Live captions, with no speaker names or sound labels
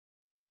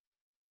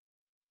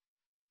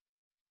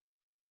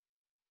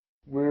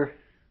we're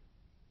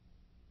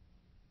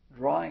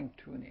drawing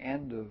to an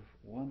end of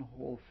one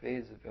whole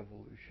phase of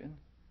evolution,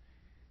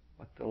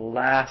 but the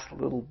last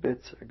little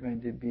bits are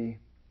going to be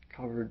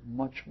covered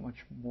much, much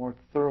more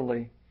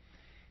thoroughly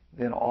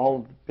than all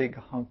of the big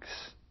hunks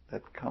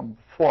that come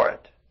before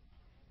it.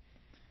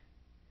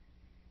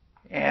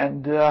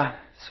 And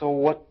so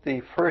what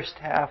the first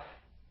half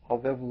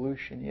of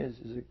evolution is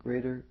a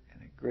greater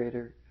and a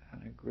greater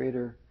and a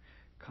greater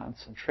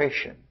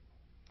concentration.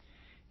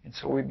 And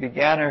so we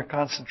began our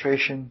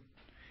concentration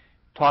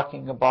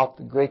talking about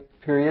the great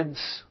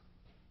periods: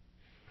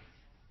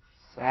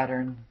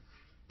 Saturn,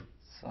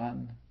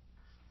 Sun,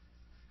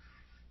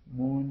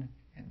 Moon,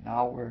 and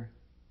now we're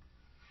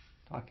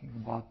talking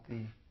about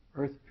the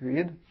Earth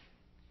period.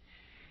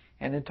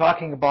 And in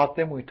talking about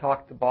them, we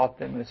talked about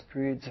them as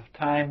periods of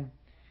time,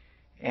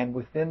 and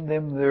within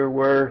them there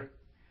were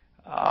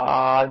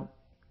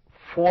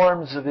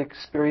forms of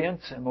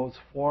experience, and those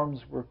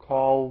forms were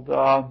called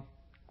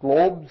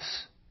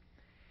globes.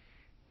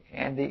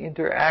 And the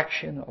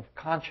interaction of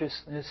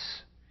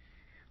consciousness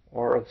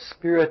or of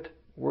spirit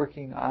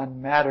working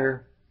on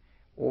matter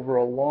over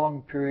a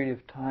long period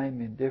of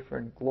time in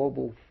different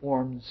global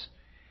forms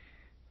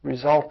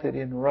resulted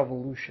in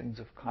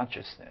revolutions of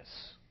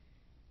consciousness.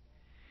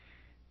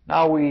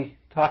 Now we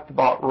talked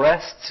about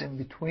rests in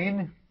between,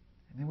 and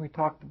then we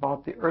talked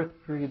about the Earth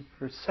period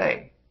per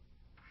se.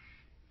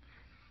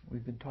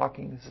 We've been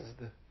talking, this is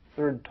the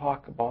third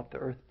talk about the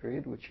Earth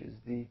period, which is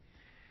the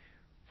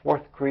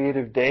fourth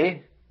creative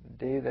day,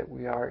 the day that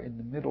we are in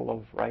the middle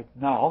of right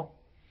now.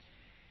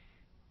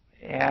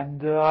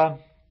 And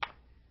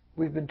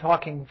we've been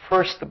talking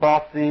first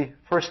about the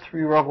first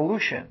three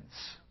revolutions.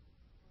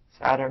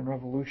 Saturn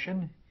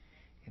revolution,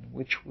 in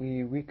which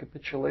we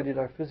recapitulated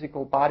our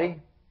physical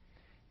body.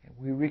 And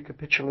we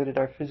recapitulated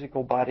our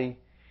physical body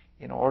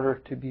in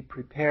order to be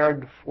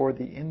prepared for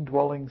the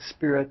indwelling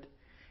spirit,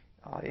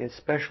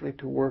 especially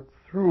to work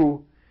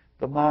through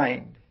the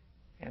mind.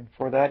 And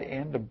for that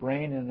end, a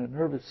brain and a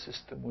nervous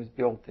system was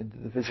built into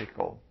the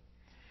physical.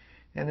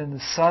 And in the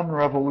Sun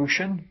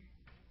revolution,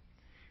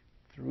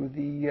 through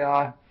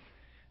the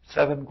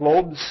 7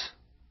 globes,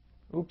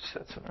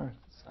 that's an Earth,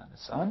 it's not a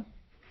Sun.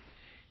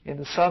 In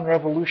the Sun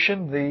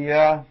revolution,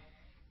 the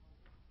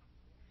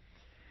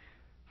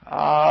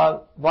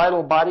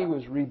vital body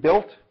was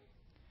rebuilt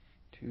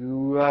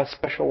to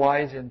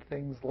specialize in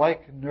things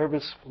like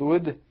nervous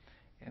fluid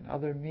and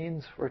other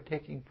means for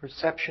taking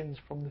perceptions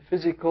from the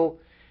physical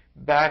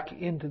back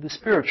into the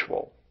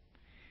spiritual.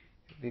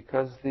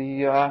 Because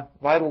the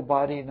vital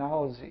body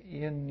now is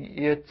in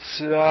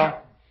its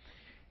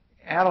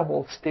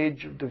animal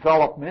stage of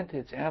development,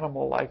 its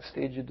animal-like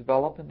stage of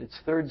development, its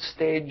third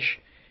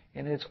stage,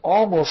 and it's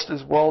almost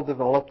as well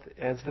developed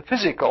as the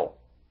physical.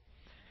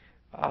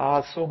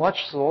 So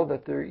much so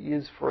that there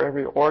is, for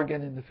every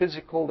organ in the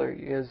physical, there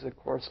is a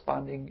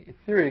corresponding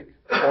etheric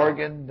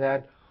organ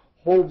that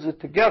holds it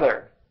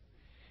together.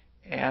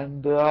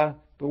 And the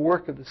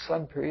work of the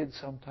Sun period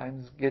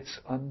sometimes gets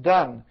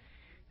undone.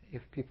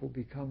 If people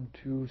become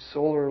too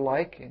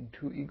solar-like and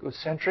too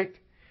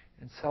egocentric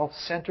and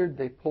self-centered,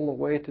 they pull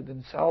away to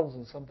themselves,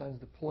 and sometimes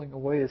the pulling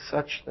away is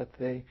such that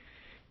they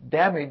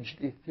damage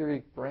the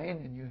etheric brain,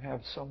 and you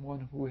have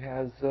someone who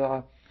has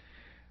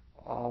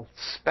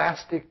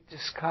spastic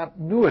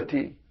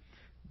discontinuity,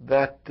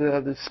 that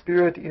the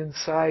spirit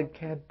inside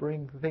can't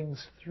bring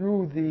things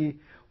through the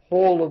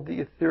whole of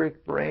the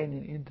etheric brain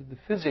and into the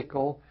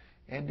physical,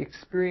 and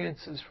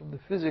experiences from the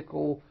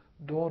physical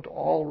don't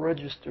all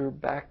register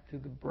back to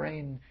the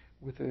brain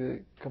with a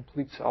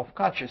complete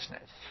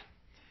self-consciousness.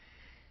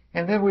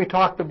 And then we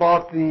talked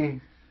about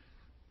the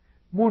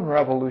Moon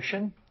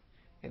revolution,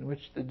 in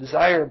which the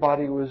desire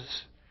body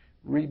was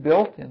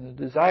rebuilt. In the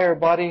desire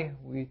body,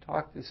 we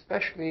talked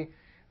especially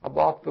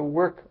about the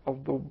work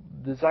of the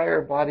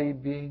desire body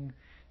being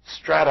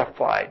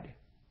stratified.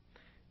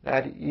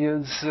 That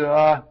is,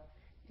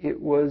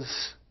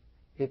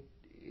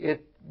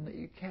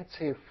 you can't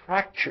say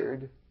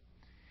fractured,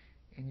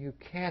 and you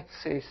can't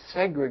say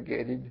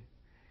segregated,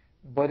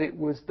 but it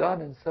was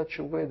done in such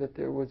a way that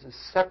there was a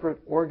separate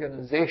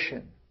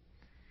organization.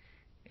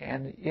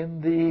 And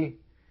in the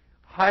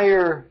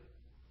higher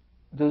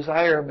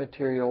desire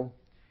material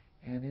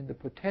and in the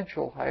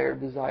potential higher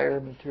desire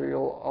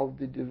material of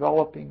the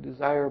developing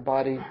desire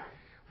body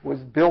was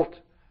built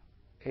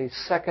a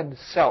second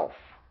self,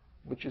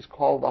 which is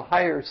called the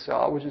higher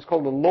self, which is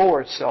called the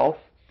lower self,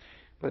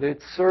 but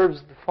it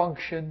serves the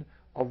function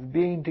of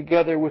being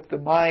together with the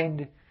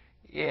mind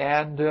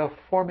and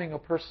forming a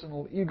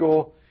personal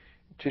ego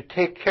to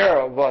take care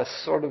of us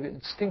sort of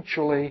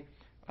instinctually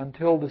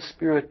until the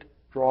spirit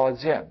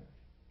draws in.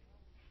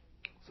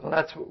 So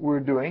that's what we're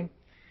doing.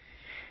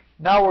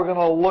 Now we're going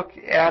to look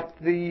at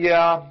the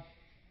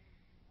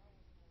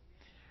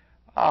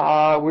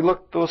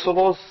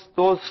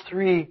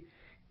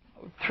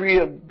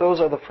those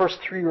are the first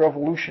 3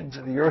 revolutions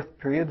of the Earth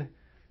period,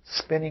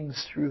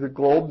 spinnings through the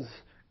globes,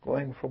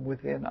 going from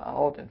within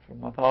out and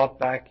from without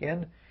back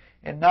in.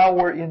 And now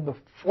we're in the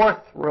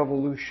 4th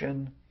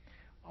revolution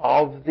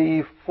of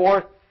the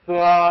 4th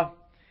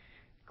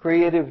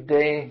creative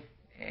day,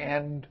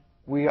 and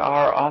we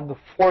are on the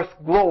fourth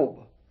globe.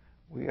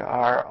 We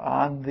are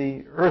on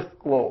the earth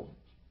globe.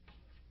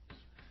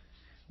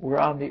 We're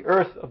on the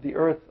earth of the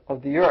earth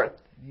of the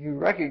earth. You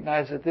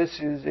recognize that this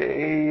is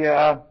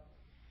a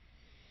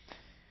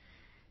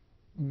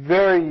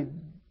very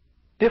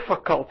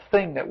difficult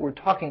thing that we're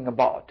talking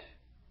about,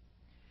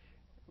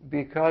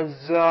 because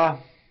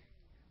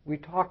we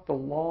talked a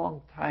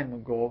long time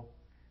ago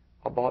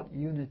about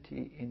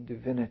unity in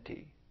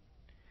divinity,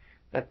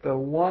 that the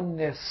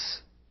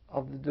oneness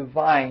of the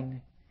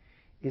divine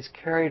is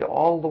carried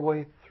all the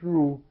way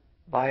through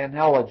by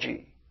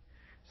analogy,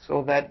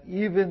 so that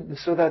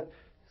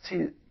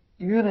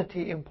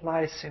unity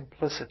implies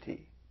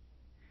simplicity,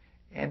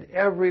 and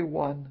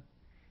everyone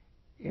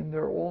in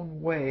their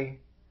own way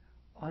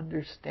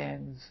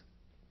understands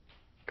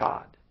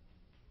God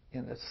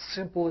in the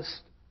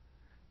simplest.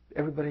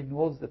 Everybody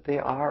knows that they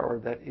are, or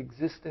that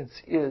existence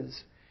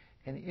is,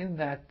 and in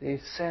that they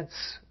sense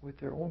with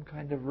their own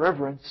kind of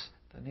reverence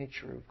the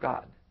nature of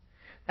God.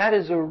 That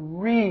is a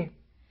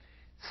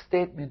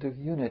restatement of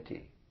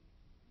unity.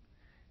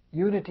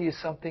 Unity is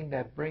something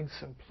that brings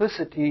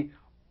simplicity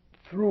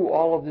through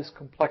all of this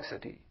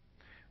complexity.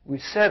 We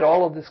said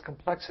all of this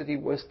complexity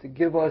was to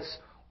give us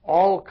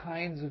all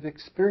kinds of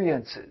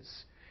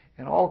experiences,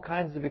 and all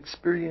kinds of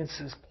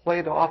experiences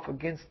played off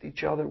against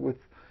each other with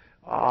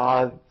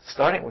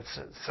starting with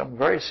some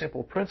very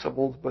simple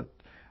principles, but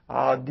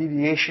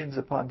deviations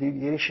upon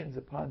deviations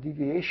upon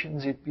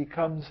deviations, it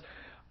becomes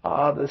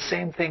the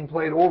same thing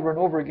played over and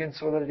over again,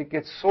 so that it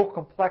gets so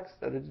complex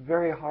that it's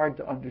very hard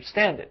to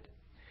understand it.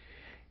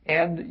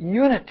 And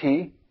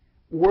unity,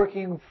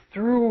 working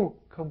through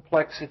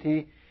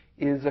complexity,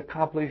 is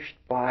accomplished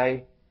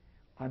by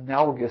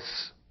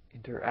analogous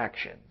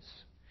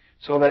interactions.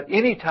 So that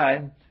any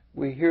time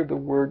we hear the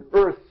word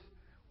earth,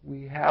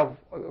 we have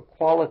a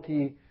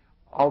quality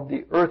of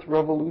the earth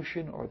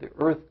revolution, or the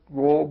earth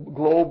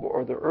globe,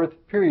 or the earth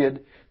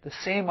period. The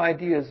same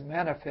idea is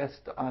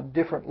manifest on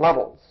different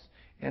levels,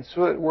 and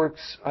so it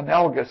works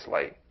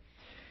analogously.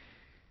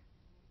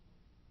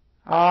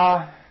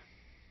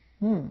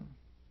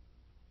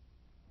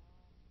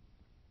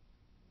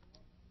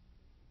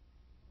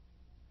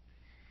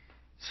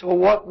 So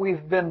what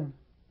we've been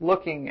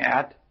looking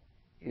at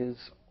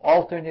is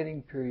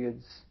alternating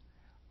periods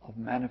of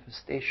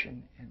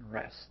manifestation and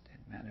rest,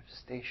 and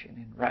manifestation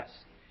and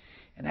rest.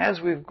 And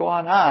as we've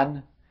gone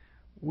on,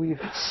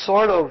 we've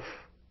sort of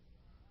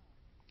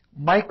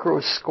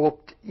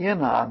microscoped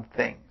in on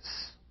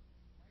things,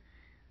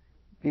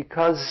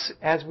 because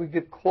as we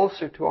get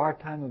closer to our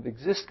time of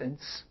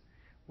existence,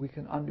 we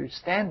can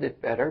understand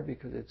it better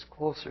because it's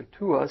closer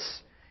to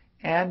us,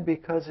 and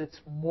because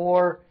it's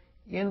more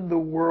in the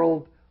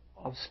world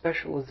of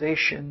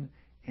specialization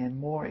and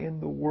more in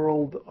the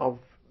world of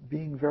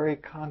being very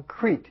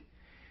concrete.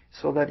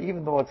 So that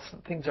even though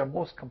things are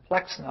most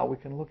complex now, we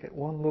can look at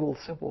one little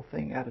simple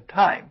thing at a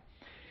time.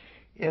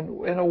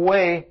 In a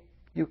way,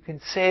 you can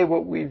say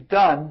what we've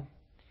done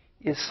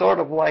is sort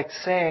of like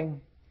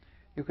saying,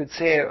 you could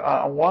say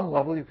on one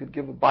level, you could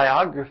give a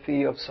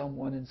biography of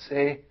someone and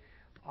say,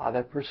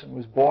 that person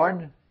was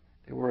born,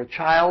 they were a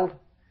child,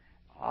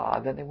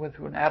 then they went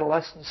through an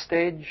adolescent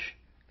stage,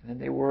 and then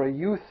they were a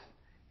youth,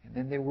 and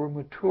then they were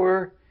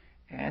mature,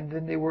 and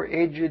then they were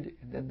aged,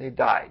 and then they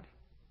died.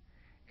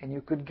 And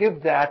you could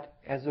give that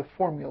as a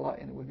formula,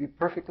 and it would be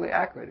perfectly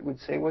accurate. It would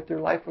say what their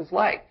life was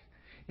like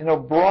in a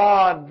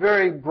broad,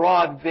 very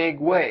broad, vague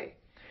way.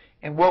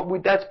 And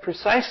that's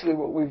precisely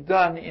what we've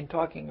done in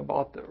talking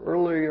about the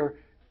earlier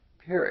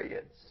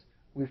periods.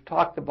 We've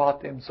talked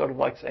about them sort of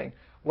like saying,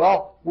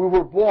 well, we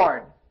were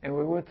born, and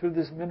we went through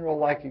this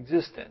mineral-like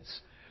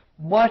existence.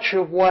 Much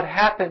of what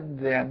happened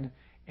then,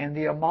 and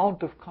the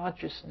amount of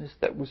consciousness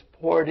that was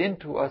poured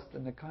into us,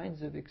 and the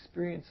kinds of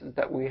experiences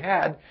that we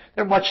had,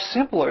 they're much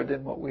simpler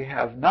than what we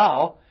have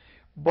now,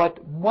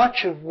 but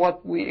much of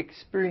what we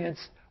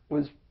experienced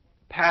was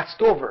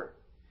passed over.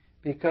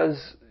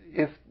 Because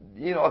if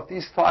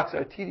these talks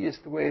are tedious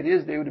the way it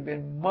is, they would have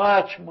been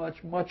much,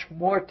 much, much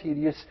more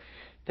tedious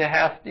to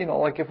have,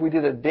 like if we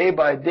did a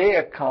day-by-day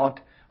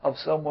account of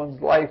someone's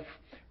life,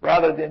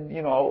 rather than,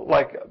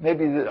 like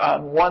maybe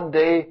on one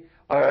day,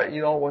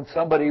 when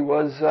somebody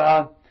was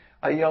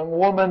a young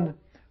woman,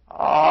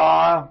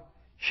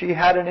 she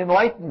had an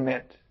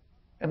enlightenment.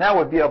 And that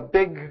would be a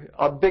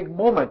big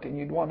moment, and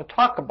you'd want to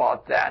talk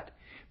about that.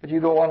 But you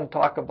don't want to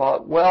talk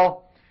about,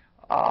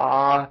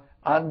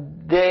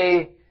 on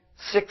day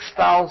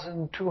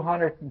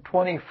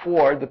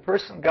 6,224, the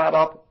person got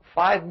up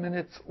 5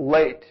 minutes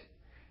late,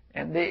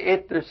 and they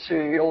ate their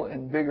cereal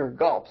in bigger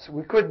gulps.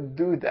 We couldn't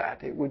do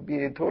that. It would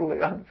be totally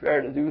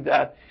unfair to do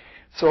that.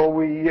 So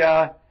we've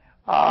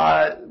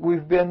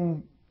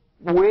been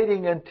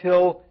waiting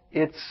until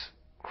it's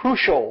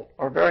crucial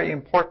or very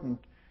important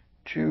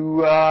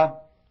to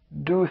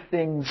do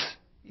things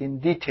in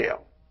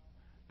detail.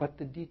 But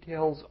the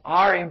details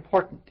are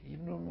important.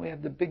 Even when we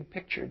have the big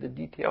picture, the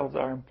details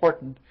are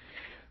important.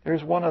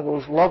 There's one of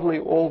those lovely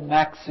old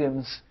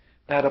maxims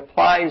that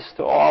applies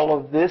to all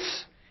of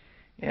this,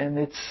 And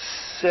it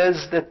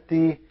says that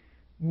the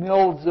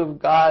mills of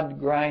God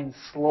grind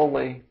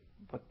slowly,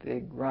 but they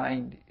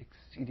grind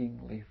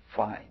exceedingly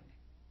fine.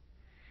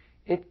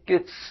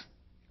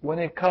 When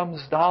it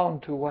comes down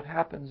to what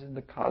happens in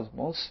the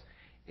cosmos,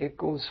 it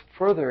goes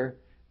further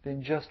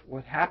than just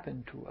what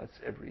happened to us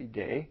every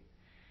day.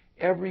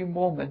 Every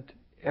moment,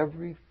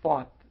 every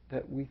thought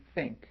that we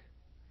think,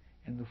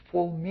 and the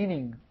full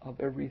meaning of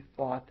every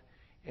thought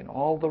and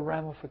all the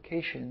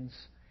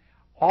ramifications,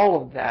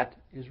 all of that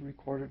is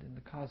recorded in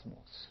the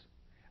cosmos.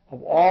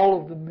 Of all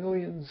of the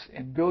millions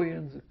and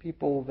billions of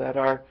people that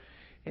are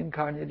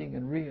incarnating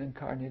and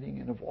reincarnating,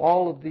 and of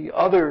all of the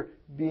other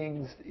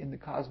beings in the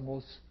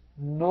cosmos,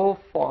 no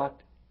thought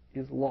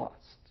is lost.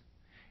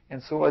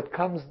 And so it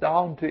comes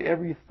down to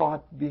every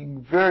thought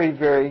being very,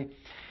 very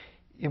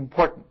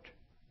important.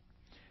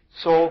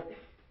 So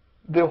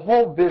the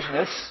whole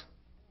business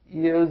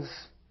is,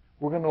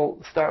 we're going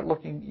to start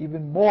looking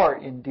even more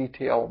in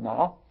detail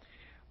now.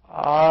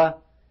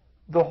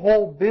 The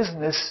whole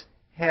business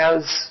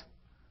has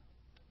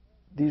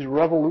these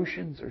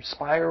revolutions or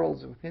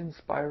spirals within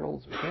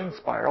spirals within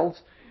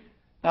spirals.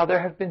 Now there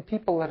have been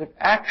people that have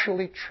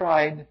actually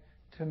tried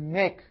to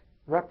make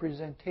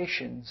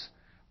representations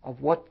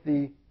of what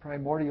the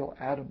primordial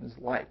atom is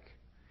like.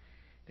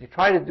 They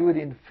try to do it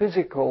in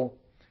physical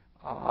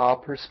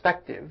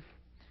perspective,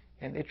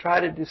 and they try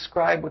to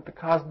describe what the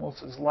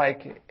cosmos is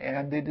like,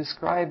 and they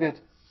describe it,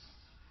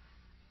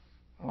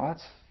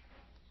 that's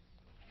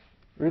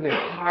really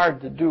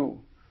hard to do.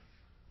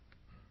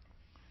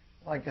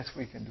 Well, I guess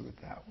we can do it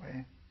that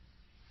way.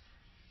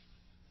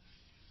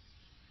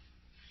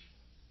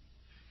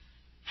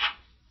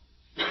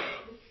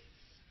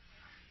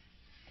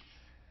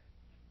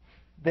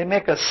 They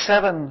make a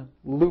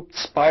 7-looped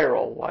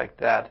spiral like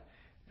that.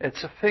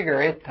 It's a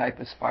figure 8 type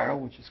of spiral,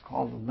 which is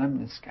called the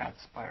lemniscat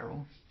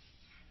spiral.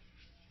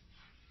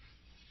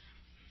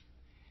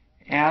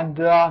 And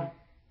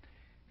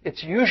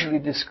it's usually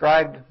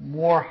described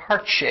more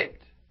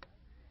heart-shaped,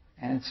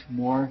 and it's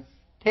more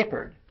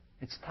tapered.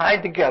 It's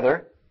tied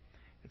together.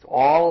 It's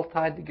all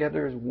tied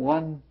together as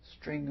one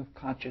string of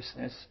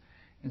consciousness.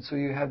 And so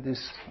you have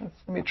this,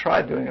 let me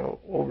try doing it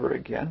over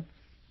again.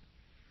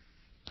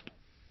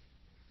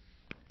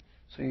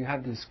 So you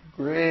have this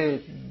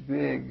great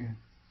big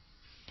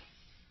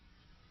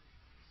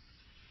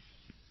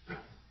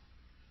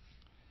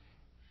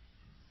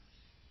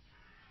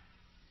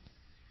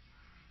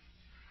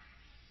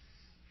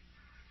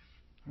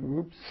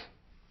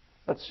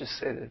let's just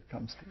say that it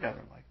comes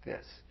together like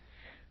this.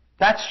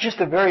 That's just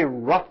a very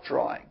rough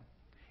drawing.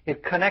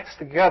 It connects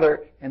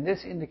together, and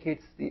this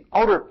indicates the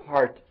outer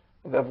part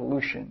of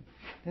evolution.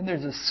 Then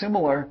there's a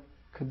similar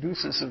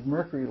caduceus of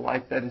Mercury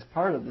like that is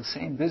part of the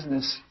same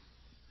business.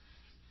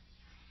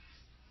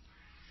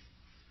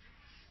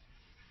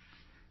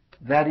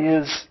 That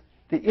is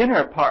the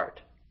inner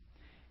part.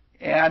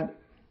 And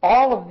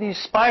all of these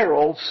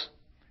spirals,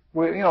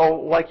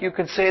 like you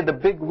can say the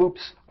big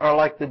loops are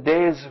like the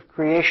days of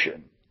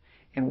creation.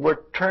 And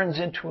what turns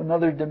into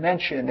another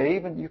dimension, and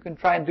even you can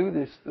try and do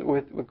this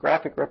with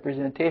graphic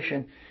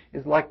representation,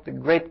 is like the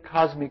great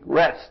cosmic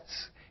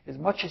rests. As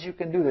much as you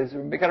can do this,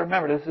 you've got to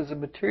remember this is a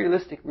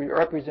materialistic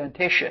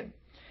representation.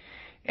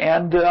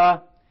 And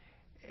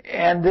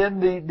then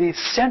the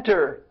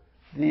center,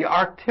 the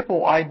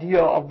archetypal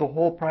idea of the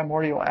whole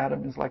primordial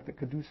atom is like the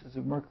caduceus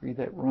of Mercury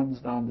that runs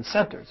down the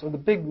center. So the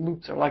big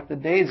loops are like the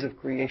days of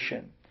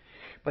creation.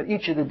 But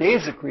each of the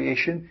days of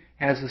creation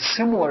has a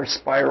similar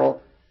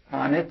spiral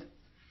on it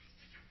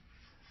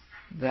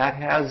that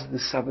has the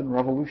 7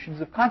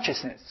 revolutions of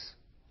consciousness.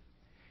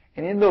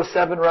 And in those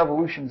 7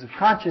 revolutions of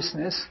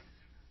consciousness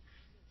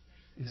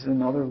is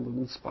another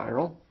little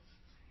spiral.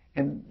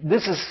 And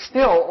this is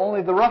still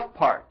only the rough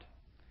part.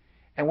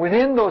 And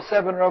within those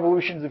 7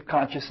 revolutions of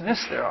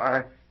consciousness, there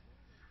are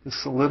the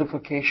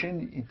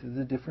solidification into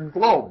the different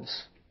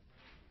globes.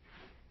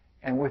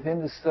 And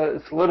within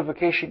the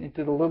solidification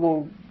into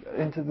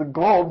the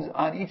globes,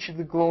 on each of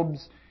the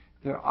globes,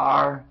 there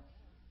are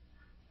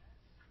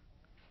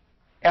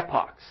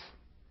epochs.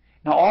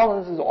 Now, all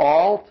of this is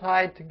all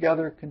tied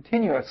together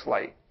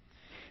continuously,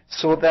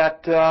 so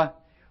that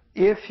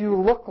if you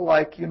look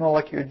like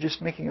you're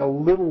just making a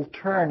little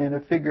turn in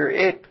a figure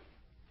 8,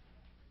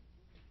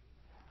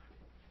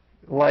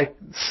 like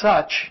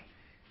such,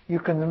 you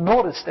can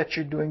notice that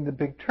you're doing the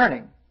big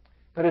turning.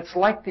 But it's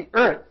like the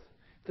Earth.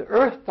 The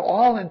Earth, to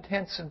all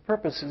intents and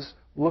purposes,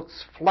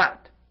 looks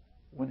flat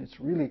when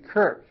it's really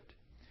curved.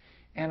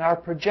 And our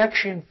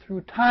projection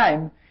through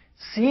time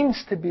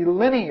seems to be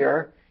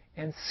linear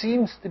and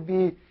seems to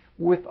be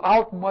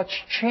without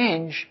much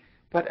change,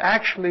 but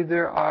actually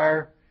there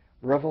are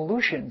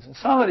revolutions. And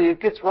somebody, it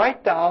gets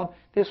right down,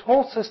 this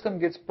whole system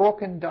gets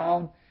broken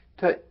down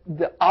to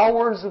the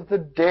hours of the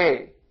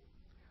day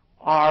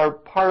are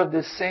part of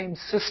this same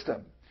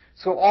system.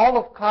 So all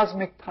of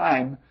cosmic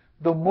time,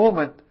 the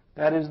moment,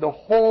 that is the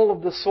whole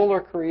of the solar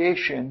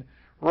creation,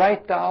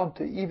 right down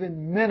to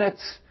even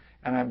minutes,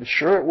 and I'm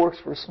sure it works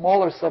for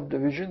smaller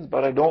subdivisions,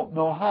 but I don't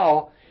know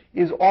how,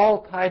 is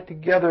all tied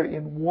together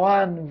in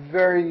one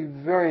very,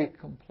 very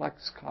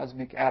complex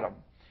cosmic atom.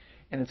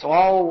 And it's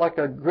all like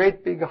a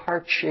great big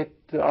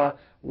heart-shaped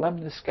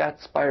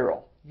lemniscat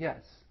spiral. Yes?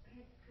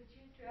 Could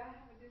you draw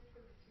how this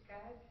looks to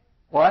God?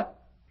 What?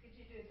 Could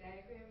you do a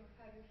diagram of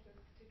how this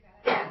looks to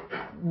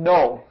God?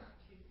 No.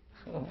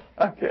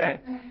 Okay.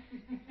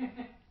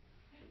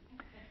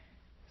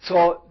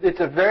 So it's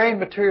a very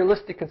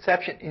materialistic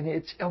conception, and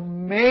it's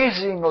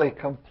amazingly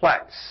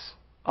complex.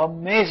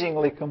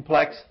 Amazingly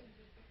complex.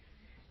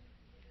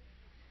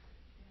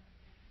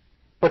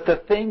 But the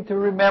thing to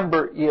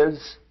remember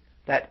is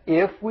that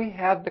if we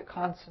have the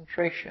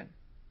concentration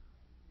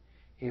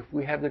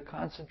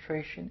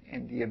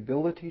and the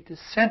ability to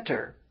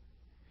center,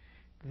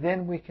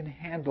 then we can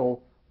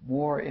handle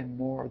more and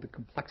more of the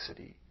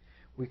complexity.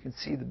 We can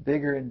see the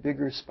bigger and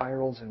bigger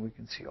spirals, and we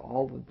can see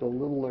all the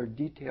littler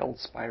detailed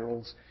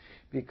spirals,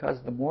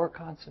 because the more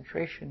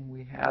concentration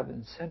we have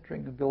in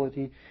centering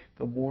ability,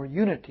 the more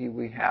unity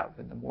we have.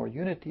 And the more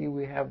unity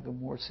we have, the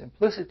more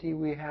simplicity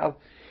we have.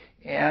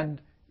 And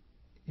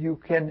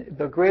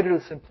the greater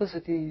the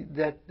simplicity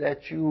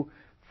that you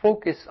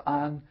focus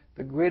on,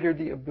 the greater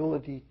the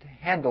ability to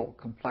handle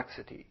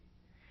complexity.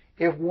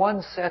 If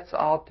one sets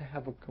out to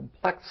have a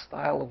complex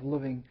style of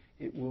living,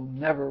 it will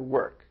never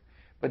work.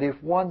 But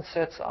if one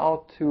sets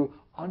out to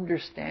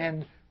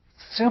understand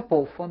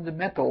simple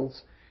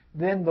fundamentals,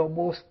 then the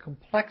most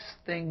complex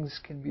things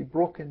can be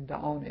broken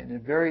down in a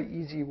very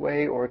easy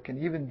way, or it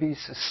can even be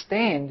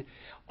sustained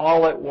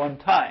all at one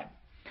time.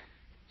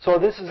 So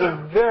this is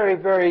a very,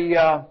 very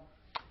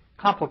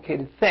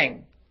complicated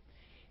thing.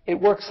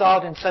 It works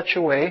out in such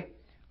a way,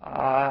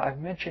 I've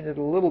mentioned it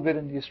a little bit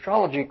in the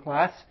astrology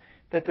class,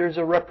 that there's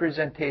a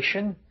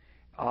representation.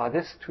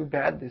 Too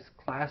bad this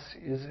class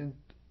isn't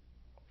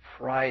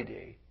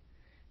Friday,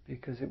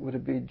 because it would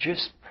have been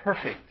just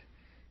perfect,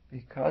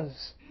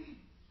 because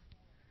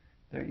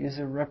there is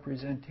a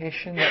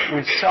representation that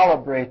we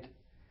celebrate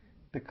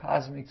the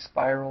cosmic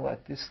spiral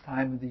at this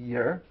time of the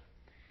year,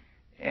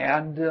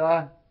 and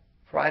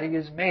Friday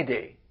is May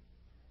Day.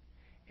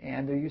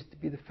 And there used to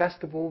be the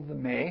Festival of the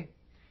May,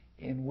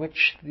 in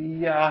which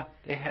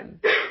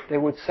they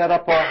would set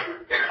up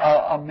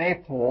a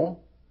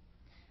maypole.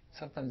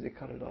 Sometimes they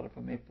cut it out of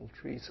a maple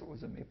tree, so it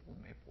was a maple.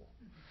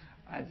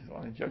 I just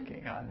want to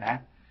joking on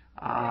that.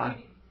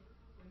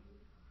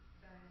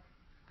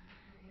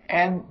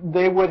 And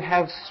they would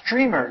have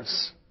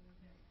streamers,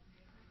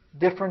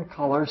 different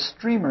color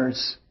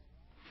streamers,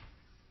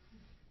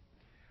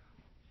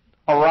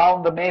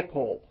 around the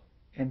maypole,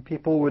 and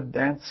people would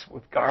dance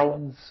with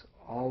garlands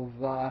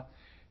of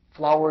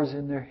flowers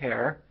in their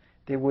hair.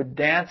 They would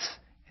dance,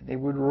 and they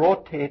would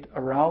rotate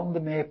around the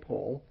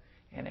maypole,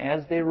 and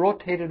as they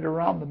rotated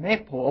around the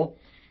maypole,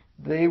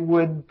 they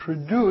would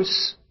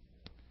produce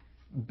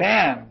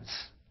bands,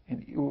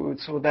 and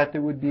so that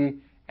there would be,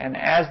 and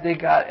as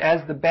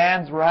the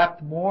bands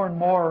wrapped more and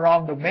more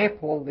around the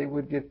maypole, they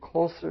would get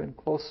closer and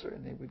closer,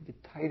 and they would get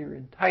tighter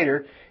and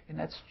tighter, and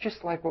that's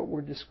just like what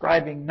we're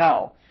describing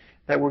now,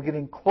 that we're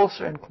getting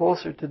closer and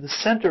closer to the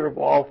center of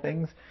all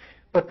things.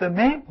 But the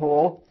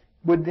maypole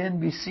would then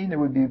be seen, there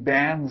would be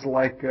bands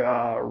like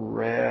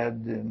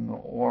red and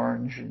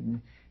orange and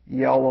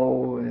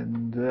yellow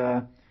and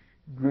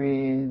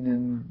green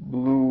and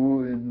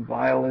blue and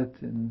violet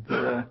and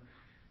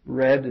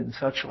red and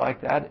such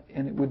like that,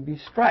 and it would be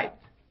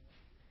striped.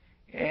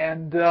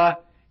 And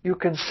you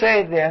can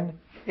say then,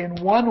 in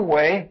one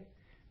way,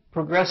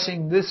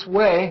 progressing this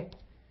way,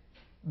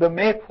 the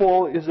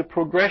maypole is a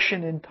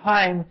progression in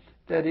time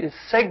that is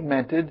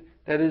segmented,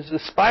 that is a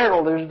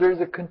spiral. There's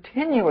a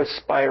continuous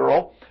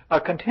spiral, a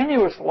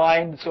continuous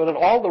line, so that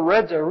all the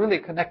reds are really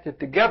connected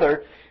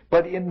together,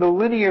 but in the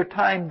linear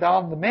time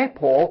down the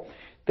maypole,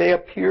 they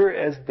appear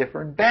as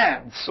different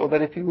bands, so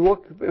that if you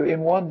look in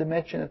one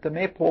dimension at the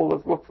maypole,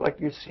 it looks like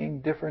you're seeing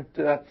different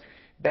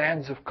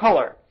bands of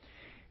color.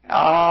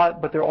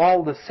 But they're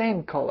all the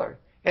same color.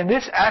 And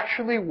this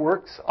actually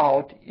works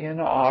out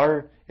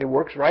it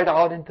works right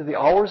out into the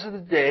hours of the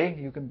day.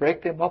 You can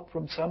break them up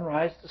from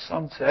sunrise to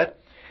sunset.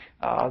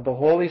 The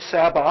Holy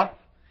Sabbath,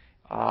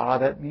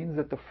 that means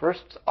that the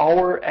first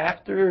hour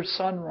after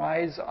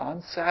sunrise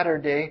on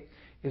Saturday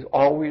is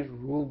always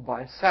ruled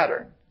by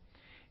Saturn.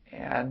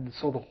 And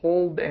so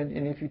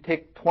and if you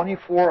take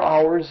 24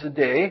 hours a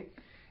day,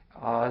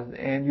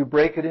 and you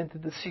break it into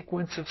the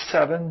sequence of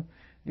 7,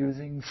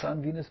 using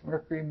Sun, Venus,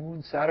 Mercury,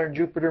 Moon, Saturn,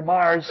 Jupiter,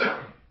 Mars,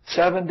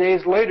 7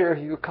 days later,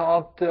 you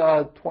count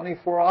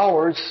 24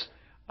 hours,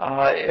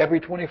 every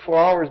 24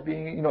 hours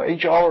being,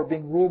 each hour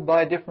being ruled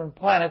by a different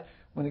planet.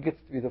 When it gets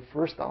to be the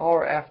first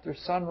hour after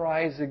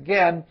sunrise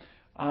again,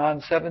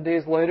 on 7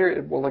 days later,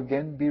 it will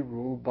again be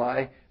ruled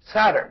by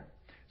Saturn.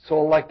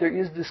 So like there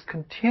is this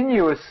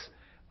continuous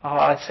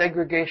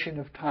segregation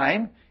of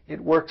time.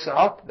 It works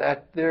out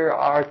that there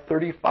are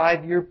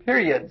 35-year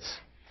periods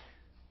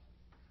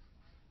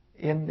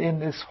in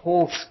this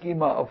whole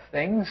schema of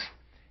things.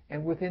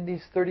 And within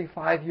these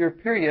 35-year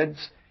periods,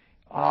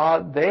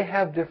 they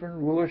have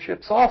different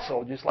rulerships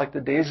also, just like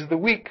the days of the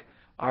week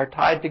are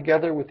tied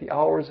together with the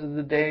hours of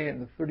the day,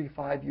 and the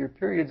 35-year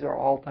periods are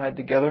all tied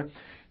together.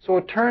 So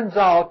it turns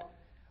out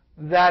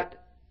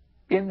that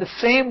in the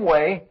same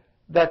way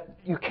that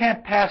you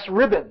can't pass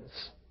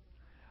ribbons,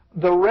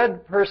 the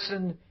red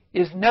person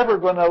is never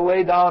going to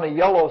lay down a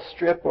yellow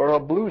strip or a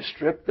blue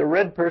strip. The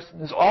red person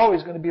is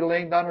always going to be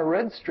laying down a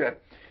red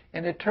strip.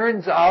 And it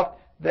turns out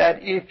that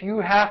if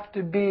you have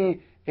to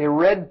be a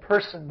red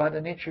person by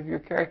the nature of your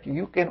character,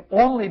 you can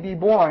only be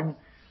born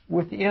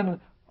within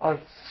a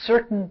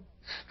certain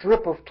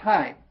strip of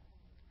time.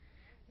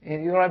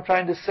 And you know what I'm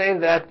trying to say?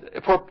 That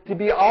to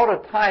be out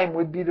of time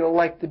would be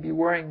to be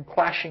wearing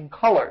clashing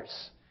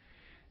colors.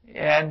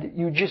 And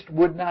you just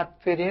would not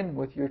fit in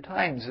with your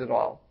times at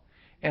all.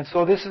 And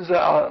so this is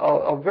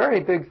a very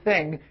big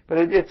thing, but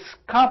it's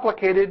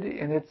complicated,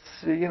 and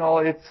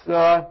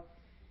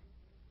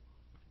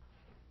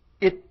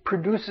it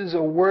produces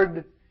a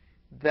word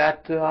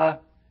that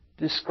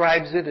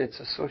describes it. It's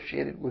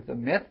associated with a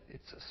myth.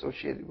 It's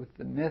associated with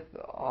the myth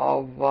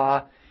of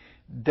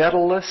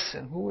Daedalus.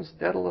 And who was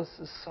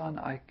Daedalus' son?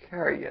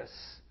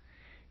 Icarius.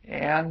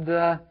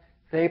 And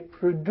they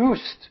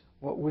produced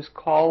what was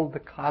called the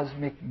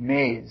cosmic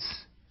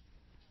maze.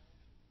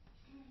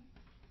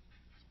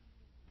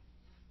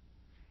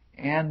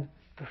 And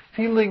the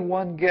feeling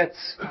one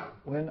gets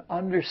when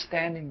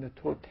understanding the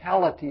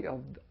totality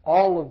of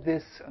all of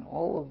this and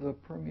all of the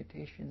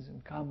permutations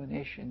and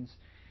combinations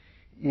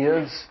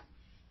is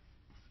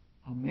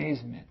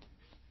amazement.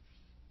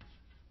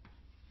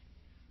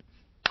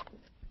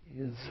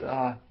 Is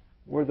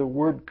where the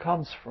word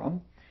comes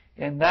from.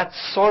 And that's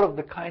sort of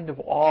the kind of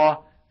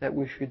awe that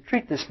we should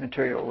treat this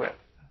material with.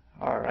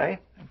 All right?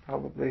 I've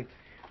probably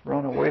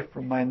run away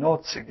from my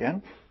notes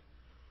again.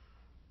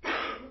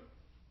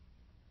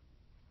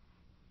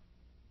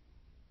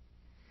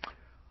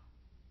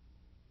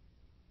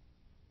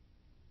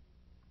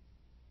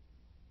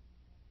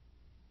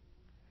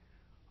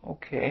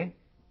 Okay,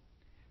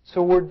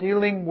 so we're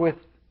dealing with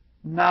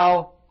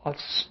now a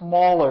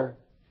smaller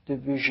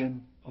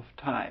division of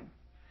time.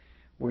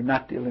 We're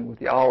not dealing with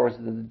the hours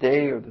of the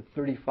day or the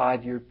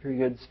 35-year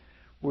periods.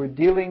 We're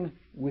dealing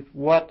with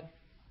what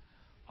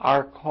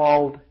are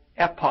called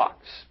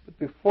epochs. But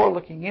before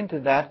looking into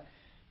that,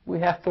 we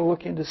have to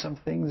look into some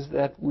things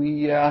that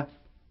the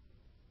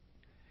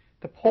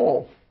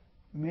pole,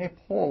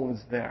 maypole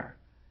is there.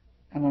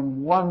 And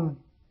in one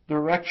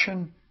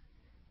direction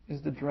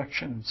is the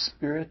direction of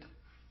spirit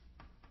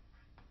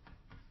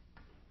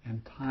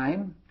and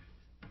time.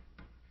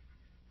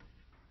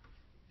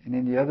 And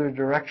in the other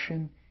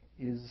direction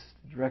is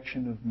the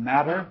direction of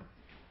matter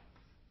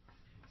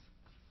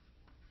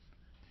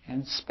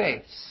and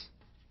space.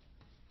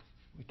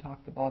 We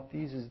talked about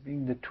these as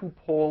being the two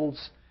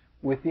poles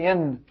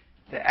within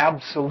the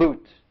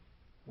absolute,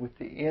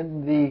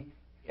 within the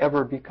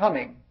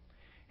ever-becoming.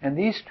 And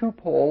these two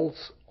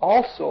poles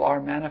also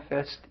are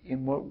manifest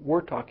in what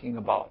we're talking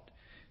about.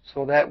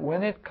 So that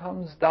when it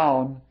comes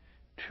down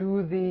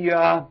to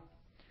the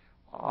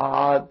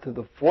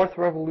fourth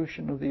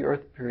revolution of the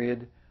Earth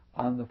period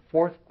on the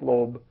fourth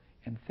globe,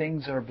 and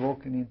things are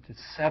broken into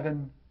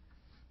 7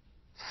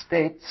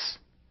 states,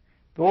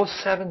 those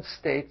 7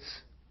 states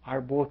are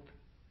both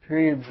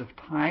periods of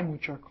time,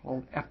 which are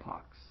called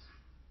epochs.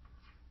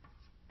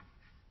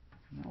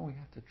 Now we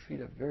have to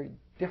treat a very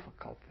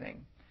difficult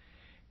thing.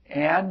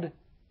 And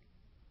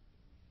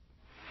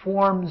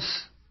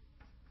forms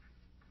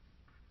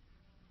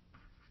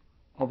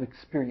of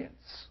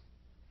experience.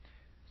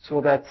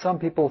 So that some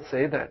people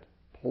say that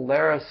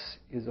Polaris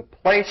is a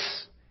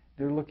place,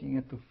 they're looking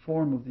at the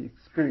form of the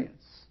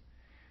experience.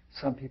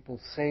 Some people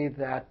say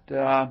that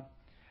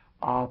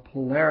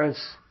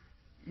Polaris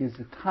is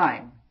a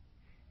time,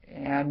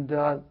 and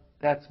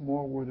that's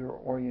more where their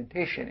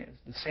orientation is.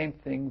 The same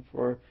thing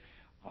for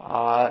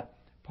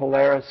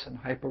Polaris and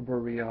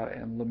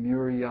Hyperborea and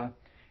Lemuria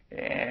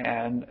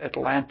and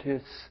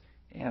Atlantis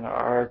and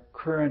our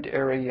current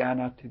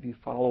Ariana, to be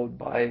followed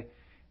by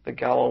the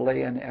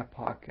Galilean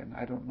epoch, and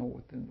I don't know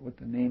what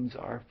the names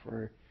are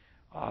for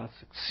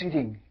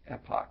succeeding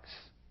epochs.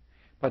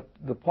 But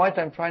the point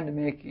I'm trying to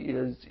make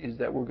is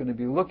that we're going to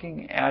be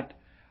looking at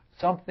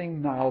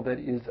something now that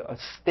is a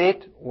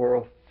state or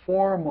a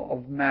form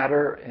of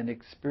matter and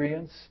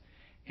experience,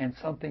 and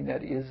something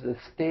that is a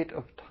state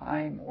of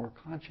time or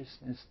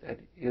consciousness that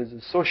is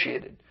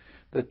associated.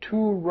 The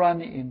two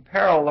run in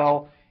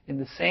parallel in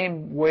the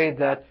same way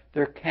that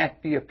there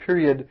can't be a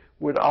period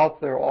without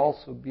there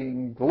also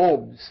being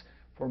globes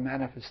for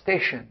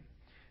manifestation.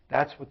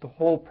 That's what the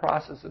whole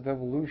process of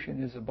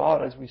evolution is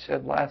about. As we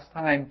said last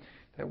time,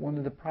 that one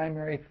of the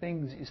primary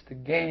things is to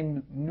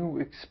gain new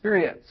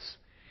experience.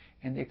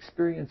 And the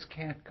experience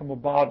can't come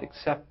about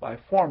except by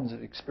forms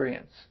of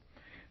experience.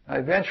 Now,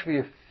 eventually,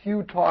 a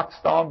few talks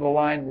down the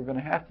line, we're going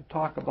to have to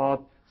talk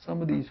about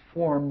some of these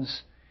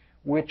forms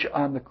which,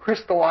 on the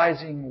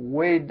crystallizing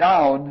way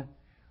down,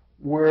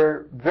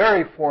 were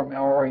very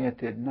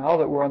form-oriented. Now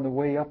that we're on the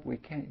way up, we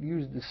can't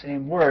use the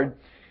same word,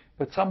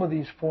 but some of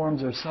these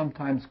forms are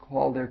sometimes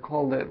called the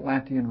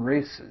Atlantean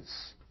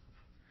races.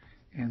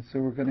 And so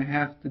we're going to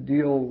have to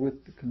deal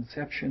with the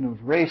conception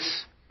of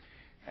race,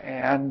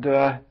 and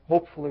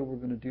hopefully we're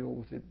going to deal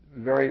with it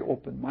very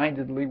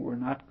open-mindedly. We're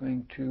not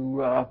going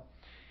to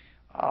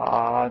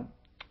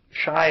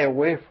shy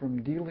away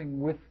from dealing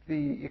with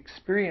the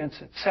experience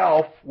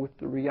itself, with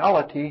the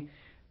reality,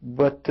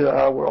 but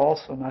we're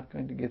also not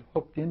going to get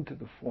hooked into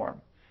the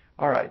form.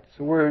 All right,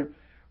 so we're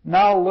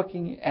now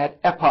looking at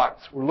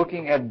epochs. We're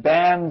looking at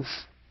bands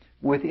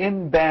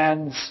within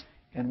bands,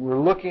 and we're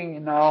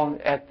looking now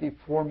at the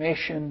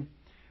formation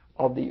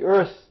of the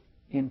Earth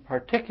in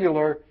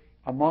particular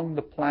among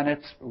the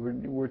planets.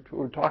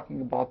 We're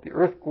talking about the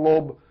Earth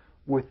globe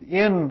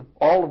within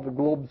all of the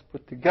globes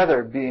put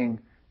together being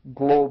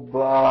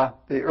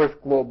the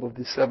Earth globe of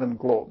the 7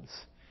 globes.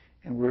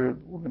 And we're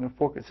going to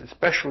focus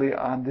especially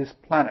on this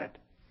planet.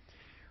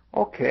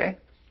 Okay.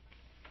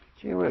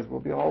 Gee whiz, we'll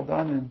be all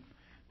done in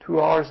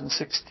 2 hours and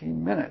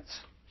 16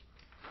 minutes.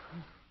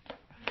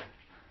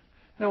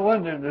 No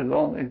wonder there's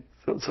only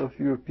so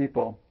few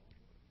people.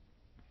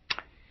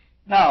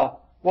 Now,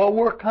 what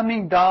we're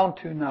coming down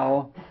to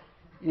now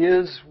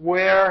is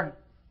where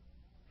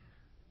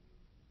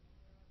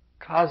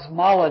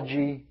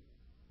cosmology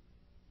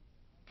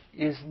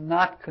is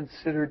not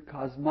considered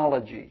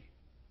cosmology.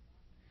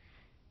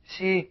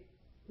 See,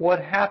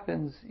 what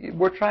happens,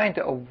 we're trying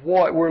to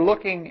avoid, we're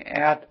looking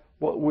at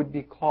what would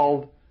be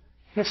called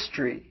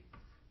history,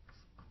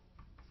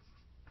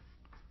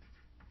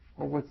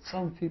 or what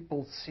some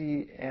people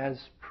see as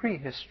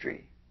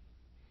prehistory.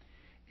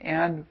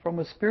 And from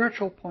a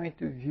spiritual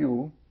point of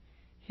view,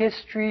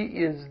 history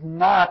is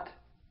not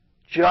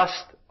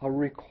just a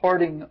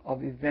recording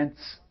of events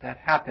that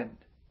happened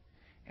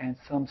and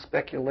some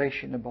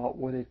speculation about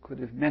what it could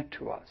have meant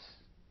to us.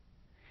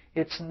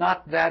 It's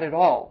not that at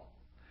all.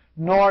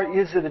 Nor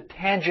is it a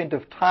tangent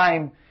of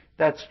time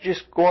that's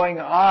just going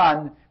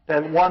on,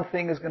 that one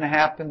thing is going to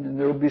happen and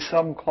there will be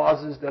some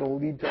causes that will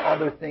lead to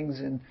other things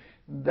and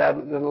that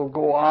will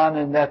go on,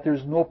 and that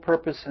there's no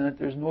purpose in it,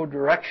 there's no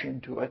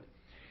direction to it.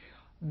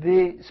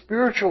 The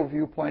spiritual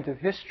viewpoint of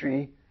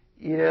history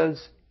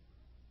is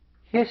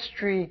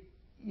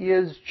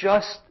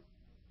just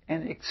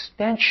an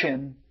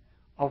extension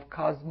of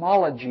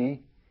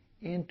cosmology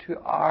into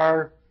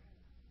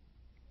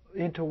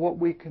what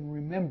we can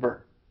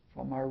remember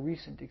from our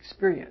recent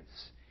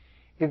experience.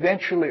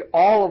 Eventually,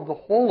 the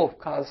whole of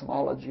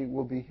cosmology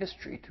will be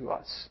history to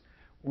us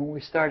when we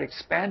start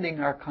expanding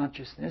our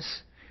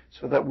consciousness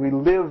so that we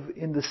live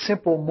in the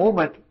simple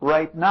moment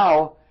right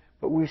now,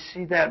 but we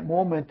see that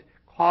moment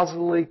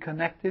causally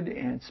connected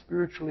and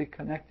spiritually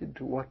connected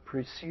to what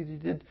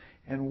preceded it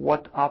and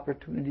what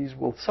opportunities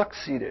will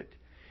succeed it.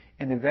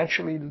 And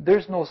eventually,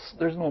 there's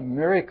no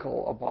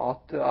miracle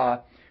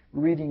about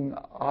reading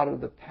out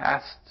of the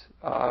past,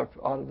 out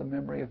of the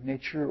memory of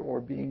nature, or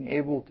being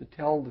able to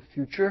tell the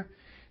future.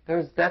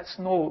 That's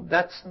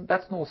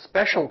no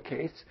special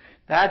case.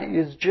 That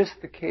is just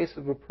the case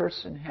of a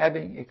person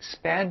having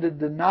expanded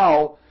the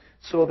now,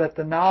 so that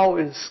the now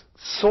is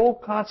so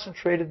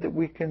concentrated that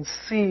we can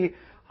see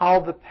how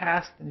the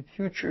past and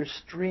future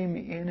stream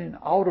in and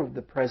out of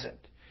the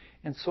present.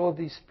 And so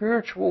the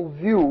spiritual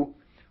view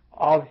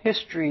of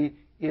history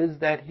is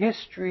that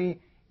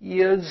history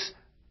is,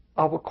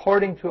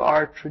 according to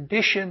our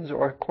traditions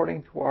or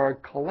according to our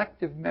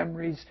collective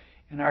memories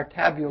and our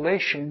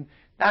tabulation,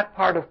 that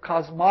part of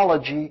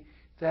cosmology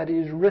that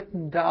is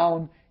written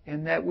down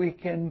and that we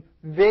can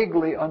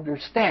vaguely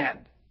understand.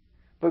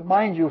 But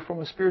mind you, from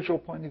a spiritual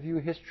point of view,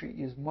 history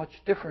is much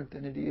different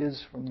than it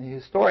is from the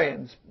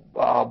historians'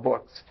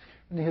 books.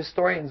 In the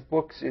historians'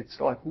 books, it's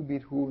like who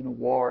beat who in a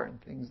war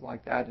and things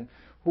like that, and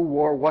who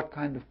wore what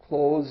kind of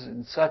clothes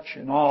and such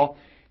and all.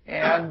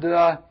 And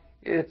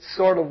it's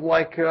sort of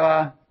like,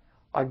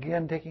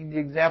 again, taking the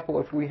example,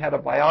 if we had a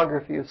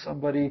biography of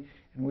somebody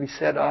and we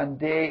said on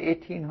day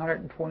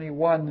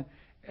 1821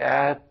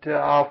 at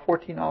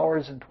 14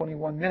 hours and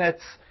 21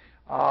 minutes,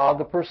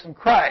 the person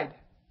cried.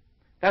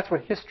 That's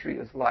what history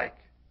is like.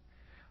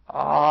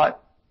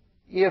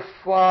 If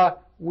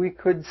we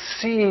could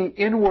see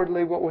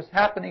inwardly what was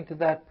happening to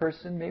that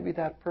person, maybe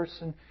that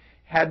person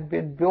had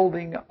been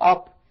building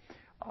up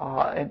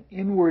an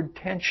inward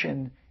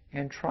tension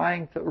and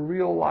trying to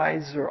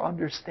realize or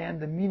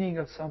understand the meaning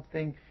of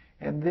something,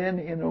 and then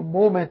in a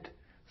moment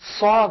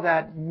saw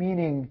that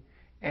meaning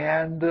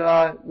and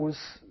was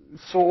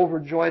so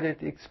overjoyed at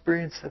the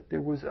experience that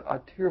there was a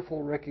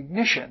tearful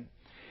recognition.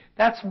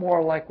 That's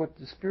more like what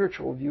the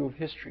spiritual view of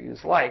history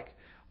is like.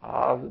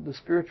 The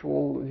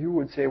spiritual view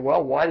would say,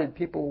 well, why did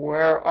people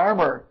wear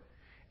armor?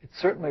 It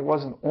certainly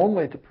wasn't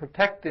only to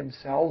protect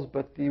themselves,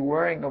 but the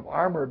wearing of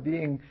armor,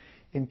 being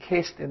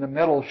encased in a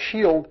metal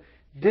shield,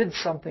 did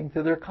something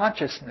to their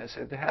consciousness.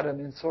 It had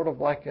sort of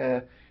like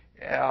a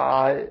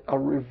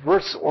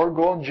reverse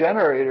orgone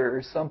generator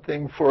or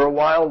something for a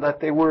while,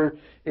 that they were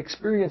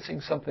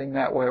experiencing something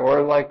that way.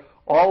 Or like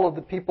all of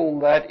the people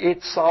that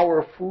ate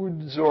sour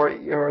foods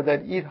or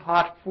that eat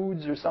hot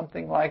foods or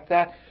something like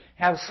that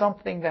have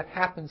something that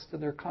happens to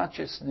their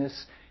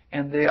consciousness,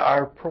 and they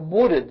are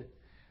promoted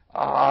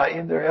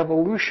in their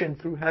evolution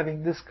through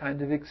having this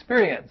kind of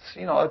experience.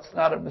 It's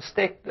not a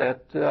mistake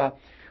that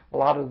a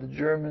lot of the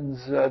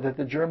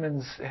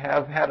Germans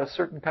have had a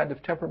certain kind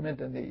of temperament,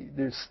 and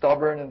they're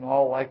stubborn and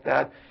all like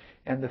that.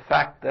 And the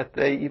fact that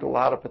they eat a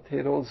lot of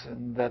potatoes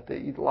and that they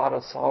eat a lot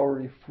of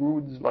soury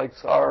foods like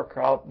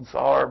sauerkraut and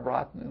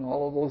sauerbraten and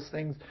all of those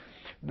things,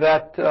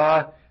 that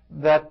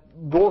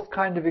those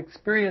kind of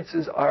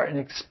experiences are an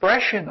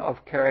expression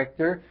of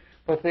character,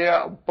 but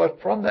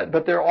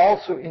they're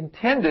also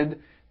intended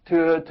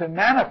to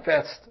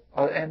manifest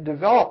and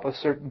develop a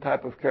certain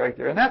type of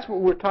character. And that's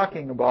what we're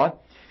talking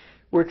about.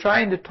 We're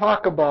trying to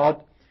talk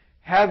about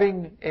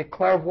having a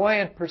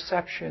clairvoyant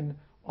perception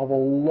of a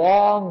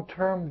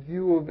long-term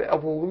view of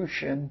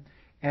evolution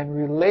and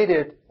relate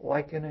it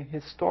like in a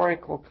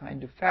historical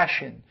kind of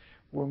fashion,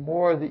 where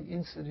more of the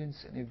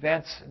incidents and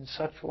events and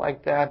such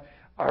like that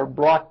are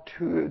brought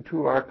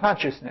to our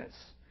consciousness.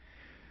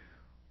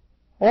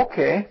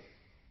 Okay.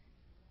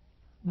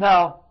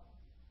 Now,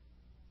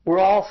 we're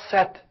all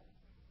set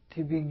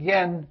to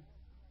begin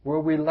where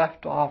we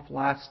left off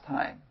last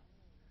time.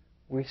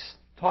 We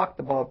talked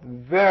about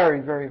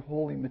very, very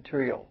holy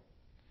material.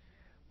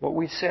 What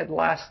we said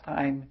last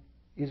time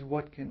is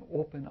what can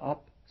open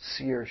up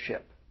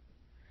seership.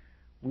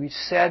 We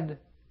said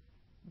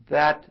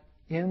that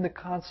in the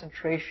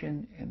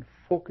concentration and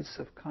focus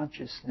of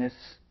consciousness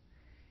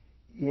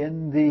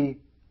in the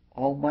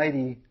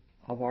Almighty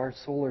of our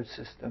solar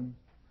system,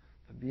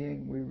 the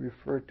being we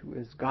refer to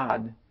as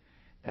God,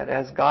 that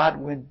as God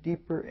went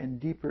deeper and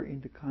deeper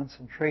into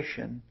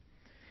concentration,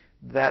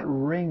 that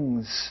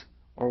rings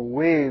or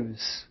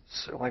waves,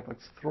 so like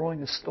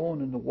throwing a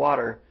stone in the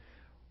water,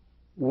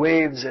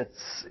 waves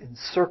in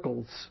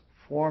circles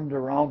formed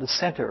around a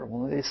center.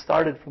 Well, they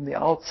started from the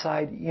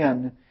outside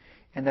in,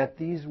 and that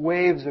these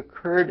waves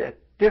occurred at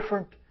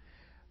different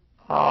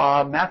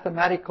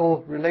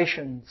mathematical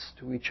relations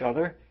to each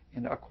other,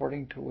 and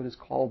according to what is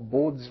called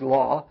Bode's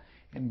law.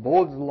 And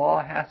Bode's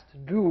law has to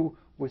do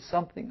with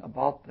something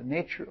about the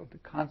nature of the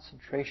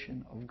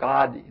concentration of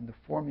God in the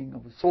forming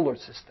of a solar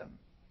system.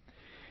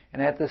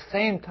 And at the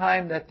same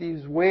time that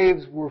these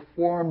waves were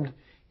formed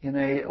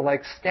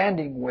like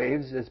standing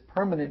waves, as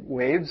permanent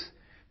waves,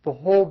 the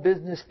whole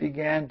business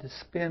began to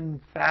spin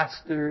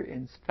faster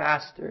and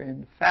faster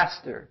and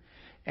faster.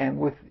 And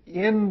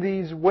within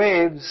these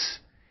waves,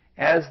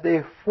 as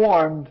they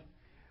formed,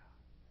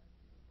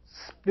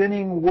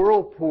 spinning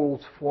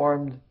whirlpools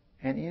formed,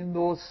 and in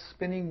those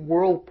spinning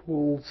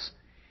whirlpools,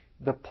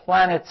 the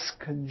planets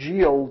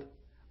congealed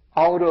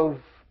out of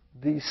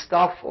the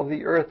stuff of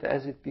the earth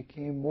as it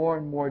became more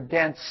and more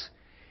dense.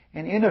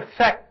 And in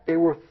effect, they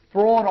were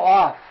thrown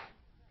off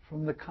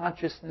from the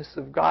consciousness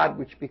of God,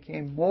 which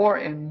became more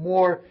and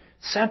more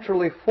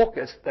centrally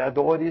focused,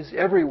 though it is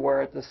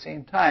everywhere at the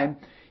same time.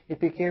 It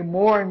became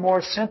more and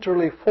more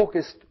centrally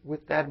focused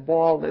with that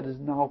ball that is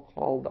now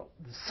called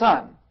the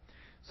sun.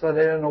 So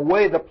that in a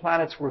way the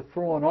planets were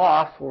thrown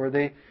off, or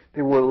they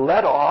were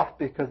let off,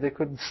 because they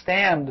couldn't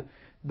stand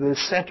the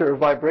center of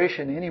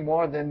vibration any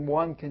more than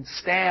one can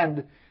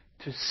stand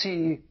to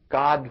see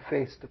God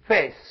face to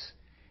face.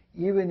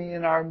 Even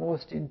in our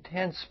most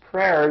intense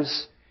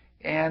prayers,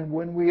 and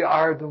when we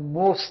are the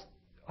most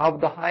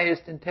of the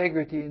highest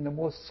integrity and the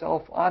most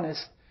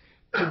self-honest,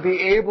 to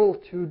be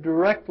able to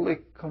directly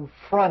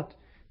confront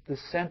the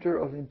center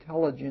of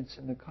intelligence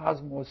in the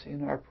cosmos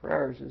in our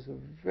prayers is a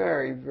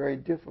very, very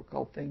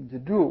difficult thing to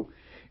do.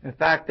 In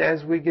fact,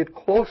 as we get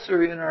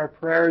closer in our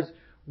prayers,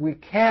 we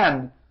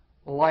can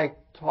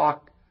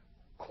talk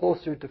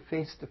closer to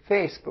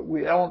face, but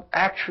we don't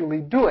actually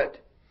do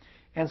it.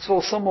 And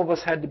so some of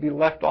us had to be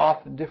left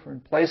off in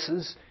different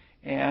places,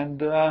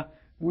 and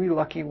we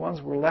lucky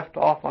ones were left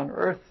off on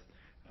Earth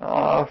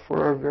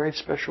for a very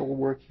special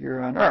work here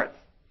on Earth.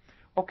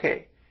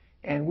 Okay,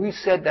 and we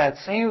said that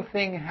same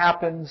thing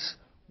happens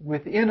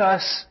within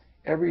us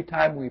every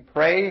time we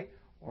pray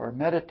or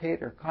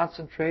meditate or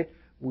concentrate.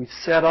 We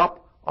set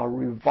up a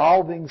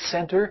revolving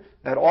center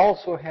that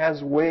also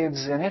has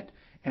waves in it,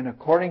 and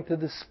according to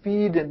the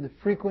speed and the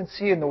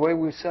frequency and the way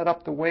we set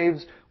up the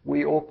waves,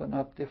 we open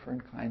up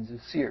different kinds of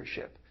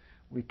seership.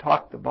 We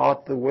talked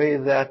about the way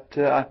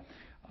that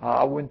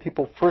when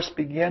people first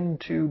begin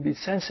to be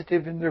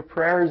sensitive in their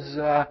prayers,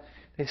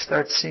 they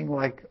start seeing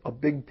like a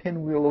big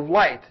pinwheel of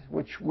light,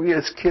 which we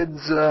as kids,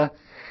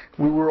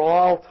 we were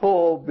all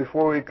told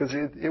before because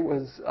it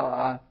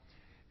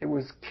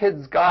was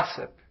kids'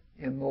 gossip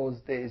in those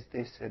days.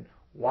 They said,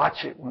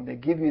 watch it when they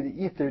give you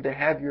the ether to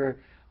have your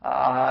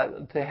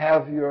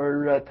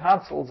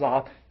tonsils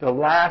off. The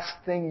last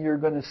thing you're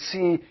going to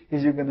see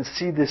is you're going to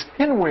see this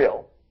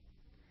pinwheel.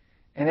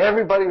 And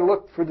everybody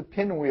looked for the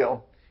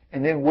pinwheel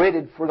and then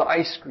waited for the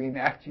ice cream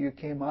after you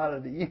came out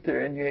of the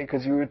ether, and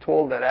because you were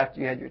told that after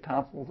you had your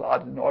tonsils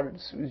out, in order to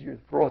soothe your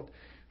throat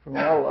from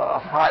all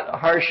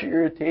harsh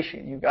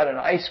irritation, you got an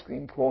ice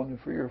cream cone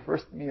for your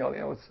first meal.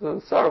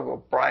 It's sort of a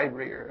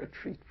bribery or a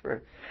treat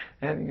for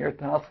having your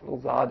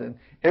tonsils out. And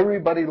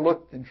everybody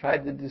looked and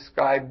tried to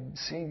describe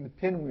seeing the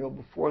pinwheel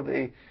before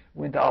they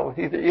went out with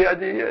ether. Yeah,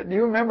 do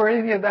you remember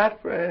anything of that?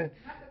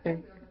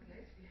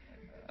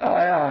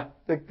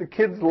 The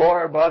kids'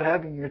 lore about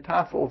having your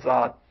tonsils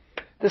out.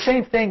 The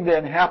same thing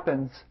then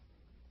happens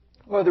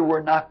whether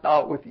we're knocked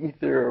out with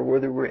ether or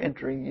whether we're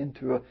entering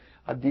into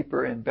a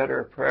deeper and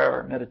better prayer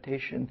or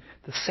meditation.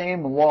 The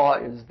same law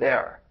is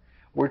there.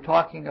 We're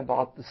talking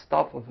about the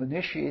stuff of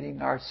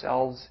initiating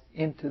ourselves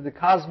into the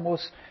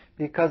cosmos,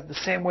 because the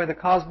same way the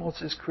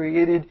cosmos is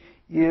created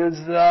is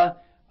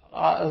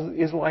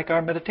like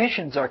our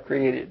meditations are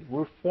created.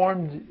 We're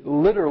formed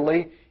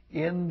literally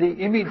in the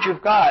image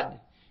of God.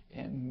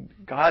 And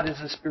God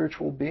is a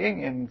spiritual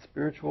being, and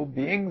spiritual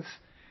beings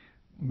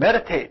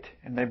meditate,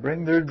 and they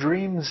bring their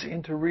dreams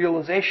into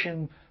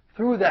realization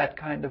through that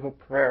kind of a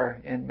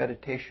prayer and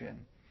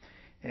meditation.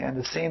 And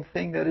the same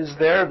thing that is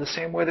there, the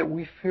same way that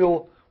we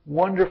feel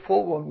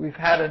wonderful when we've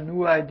had a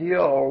new idea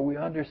or we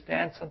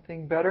understand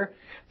something better,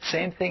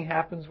 same thing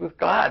happens with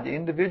God,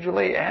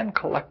 individually and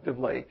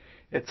collectively.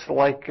 It's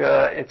like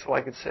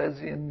it says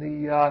in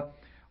the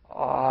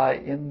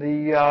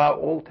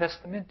Old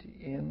Testament,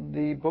 in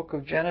the book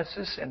of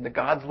Genesis, and the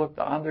gods looked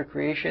on their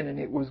creation and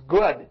it was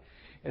good.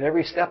 And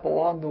every step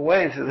along the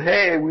way says,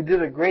 hey, we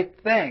did a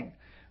great thing.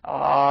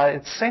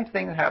 It's the same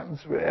thing that happens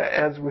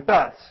as with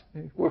us.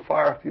 We're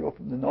far afield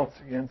from the notes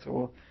again,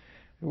 so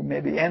we'll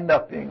maybe end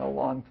up being a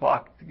long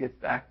talk to get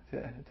back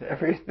to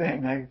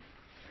everything.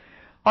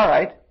 All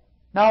right.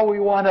 Now we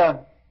want to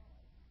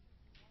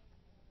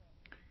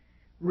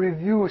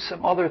review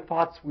some other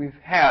thoughts we've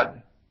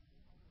had.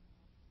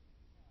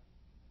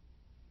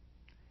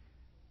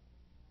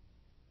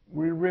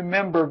 We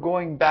remember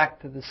going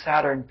back to the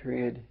Saturn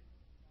period,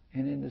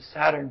 and in the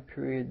Saturn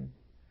period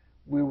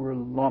we were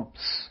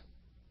lumps,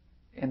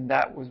 and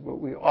that was what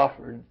we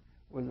offered,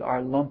 was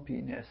our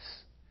lumpiness.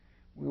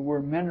 We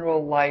were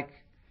mineral-like,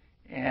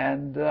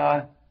 and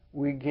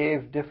we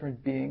gave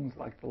different beings,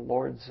 like the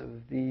lords of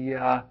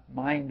the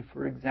mind,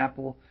 for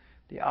example,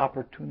 the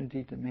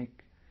opportunity to make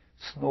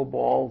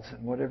snowballs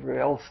and whatever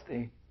else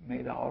they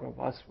made out of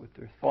us with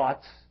their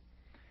thoughts.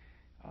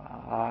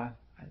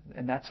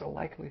 And that's a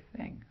likely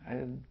thing.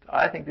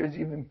 I think there's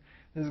even,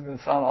 this is going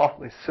to sound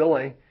awfully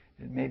silly,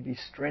 it may be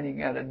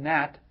straining at a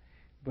gnat,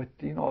 but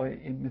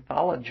in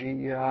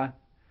mythology,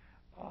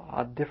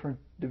 different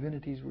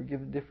divinities were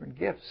given different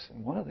gifts,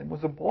 and one of them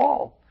was a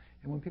ball.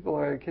 And when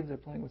kids are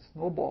playing with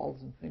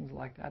snowballs and things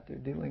like that, they're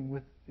dealing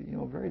with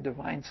very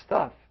divine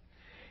stuff.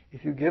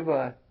 If you give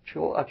a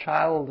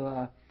child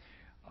a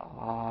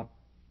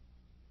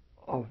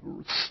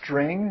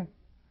string,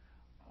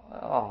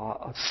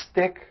 a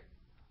stick,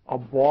 a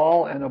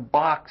ball, and a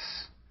box,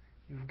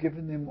 you've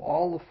given them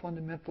all the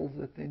fundamentals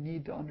that they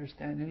need to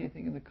understand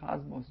anything in the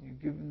cosmos.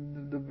 You've given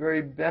them the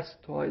very best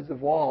toys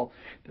of all.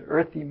 The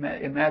earthy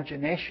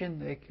imagination,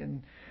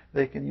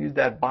 they can use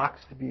that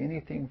box to be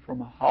anything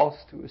from a house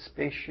to a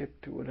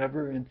spaceship to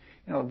whatever. And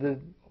the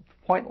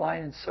point,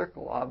 line, and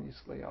circle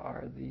obviously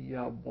are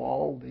the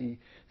ball, the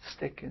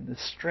stick, and the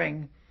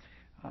string.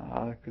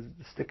 Because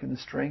the stick and the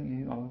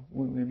string,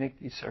 when we make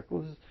these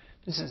circles,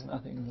 this is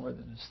nothing more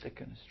than a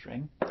stick and a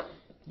string.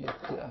 It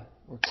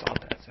works out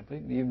that simply.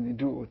 Even you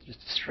do it with just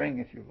a string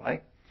if you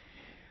like.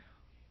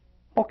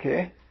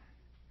 Okay.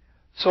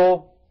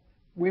 So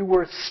we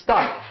were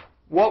stuck.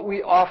 What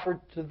we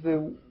offered to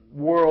the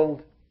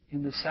world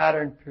in the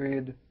Saturn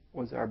period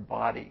was our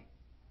body.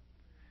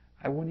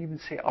 I wouldn't even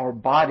say our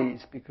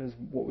bodies, because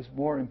what was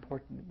more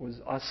important was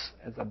us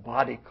as a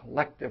body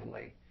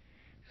collectively.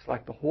 It's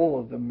like the whole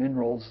of the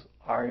minerals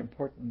are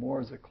important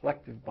more as a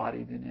collective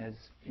body than as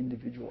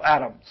individual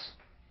atoms.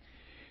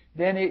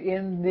 Then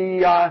in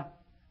the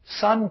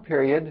Sun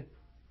period,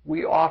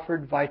 we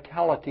offered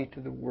vitality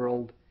to the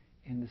world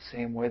in the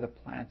same way the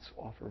plants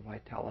offer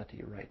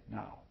vitality right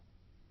now.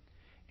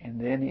 And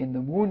then in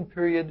the Moon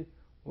period,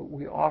 what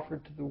we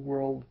offered to the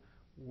world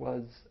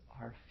was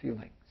our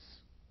feelings,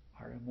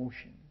 our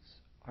emotions,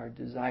 our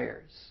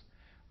desires,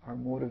 our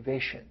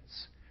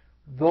motivations.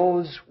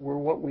 Those were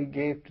what we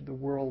gave to the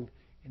world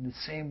in the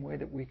same way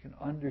that we can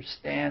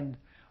understand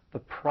the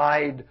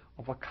pride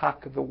of a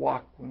cock of the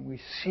walk when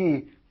we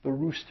see the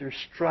rooster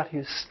strut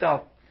his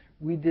stuff.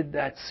 We did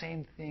that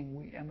same thing.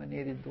 We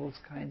emanated those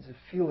kinds of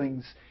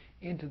feelings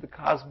into the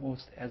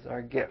cosmos as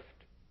our gift.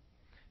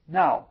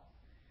 Now,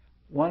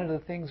 one of the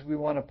things we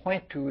want to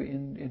point to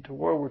into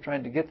where we're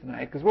trying to get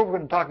tonight, because what we're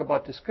going to talk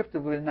about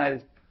descriptively tonight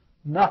is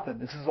nothing.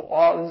 This is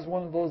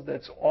one of those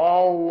that's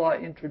all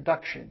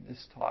introduction,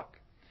 this talk.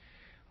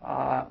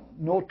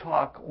 No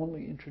talk,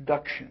 only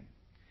introduction.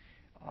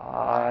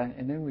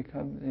 And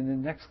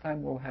then next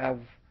time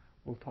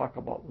we'll talk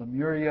about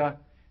Lemuria,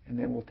 and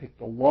then we'll take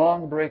the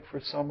long break for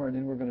summer, and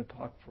then we're going to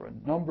talk for a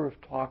number of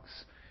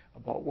talks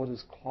about what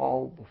is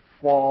called the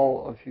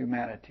fall of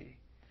humanity.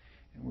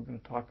 And we're going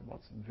to talk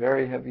about some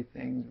very heavy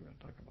things. We're going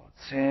to talk about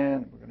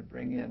sin. We're going to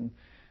bring in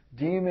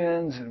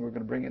demons, and we're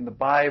going to bring in the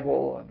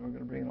Bible, and we're going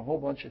to bring in a whole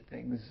bunch of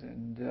things.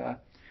 And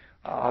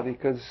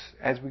because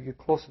as we get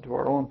closer to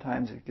our own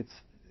times, it gets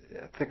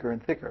thicker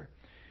and thicker.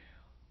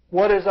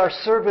 What is our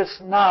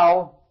service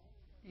now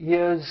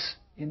is,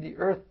 in the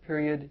Earth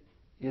period,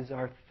 is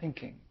our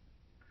thinking.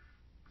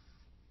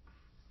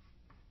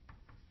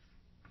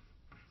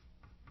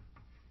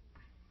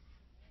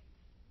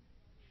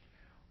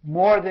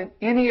 more than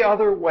any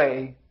other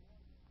way,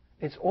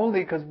 it's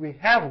only because we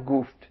have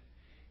goofed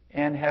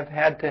and have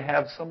had to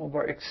have some of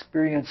our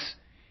experience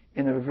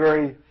in a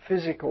very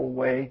physical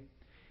way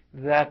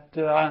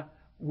that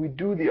we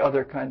do the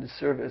other kind of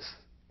service,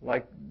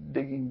 like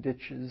digging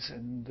ditches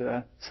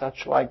and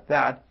such like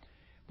that.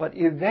 But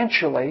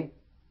eventually,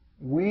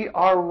 we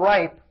are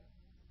ripe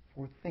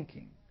for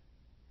thinking.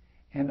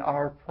 And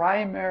our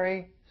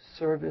primary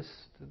service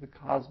to the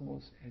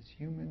cosmos as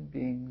human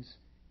beings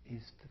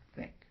is to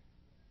think.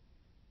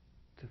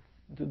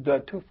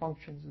 The two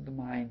functions of the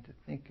mind, to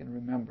think and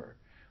remember.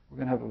 We're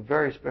going to have a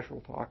very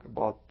special talk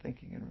about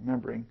thinking and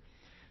remembering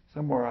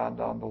somewhere on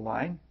down the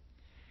line.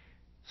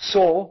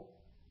 So,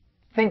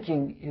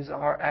 thinking is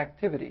our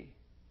activity.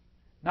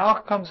 Now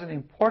comes an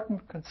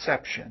important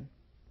conception.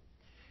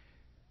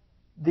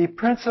 The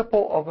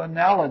principle of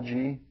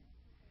analogy.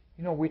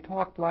 You know, we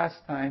talked last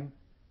time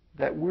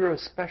that we're a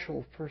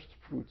special first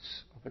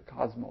fruits of the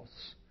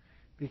cosmos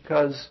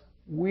because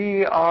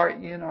we are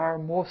in our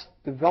most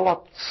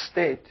developed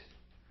state,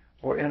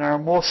 or in our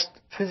most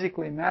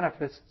physically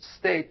manifest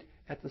state,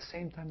 at the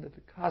same time that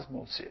the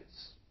cosmos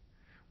is.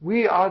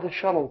 We are the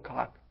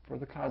shuttlecock for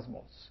the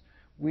cosmos.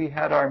 We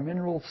had our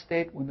mineral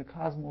state when the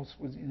cosmos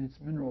was in its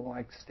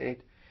mineral-like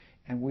state,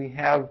 and we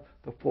have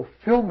the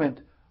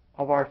fulfillment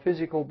of our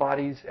physical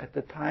bodies at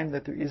the time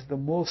that there is the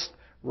most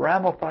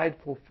ramified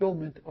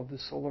fulfillment of the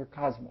solar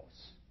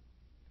cosmos.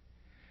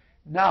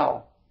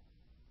 Now,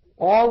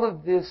 all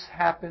of this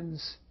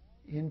happens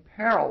in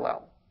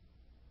parallel.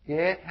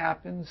 It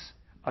happens,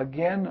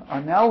 again,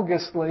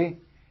 analogously,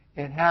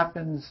 it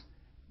happens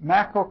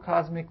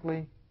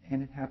macrocosmically,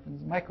 and it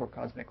happens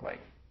microcosmically.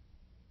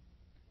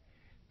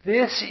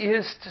 This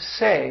is to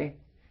say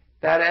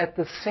that at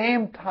the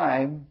same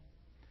time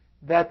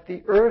that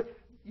the earth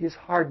is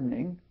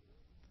hardening,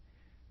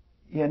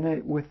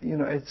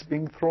 it's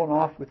being thrown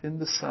off within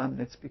the sun,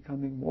 it's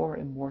becoming more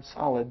and more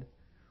solid,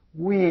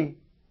 we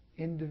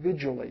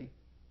individually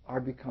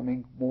are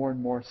becoming more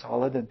and more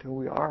solid until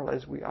we are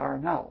as we are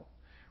now.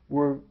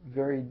 We're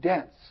very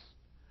dense.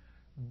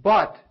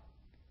 But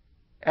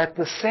at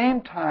the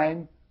same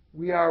time,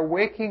 we are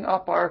waking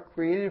up our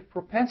creative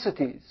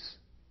propensities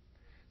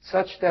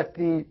such that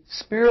the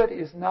spirit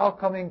is now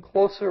coming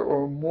closer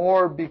or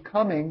more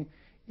becoming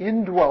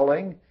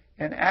indwelling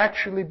and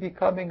actually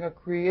becoming a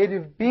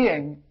creative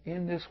being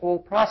in this whole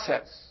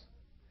process.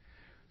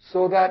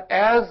 So that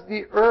as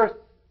the earth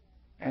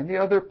and the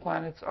other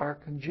planets are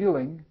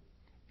congealing,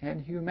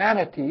 and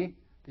humanity,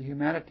 the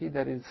humanity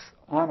that is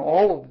on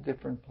all of the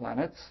different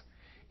planets,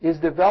 is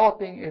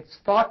developing its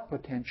thought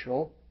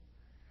potential,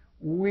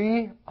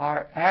 we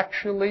are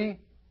actually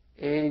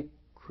a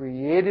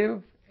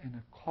creative and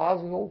a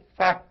causal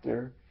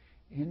factor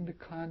in the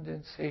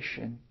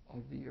condensation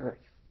of the earth.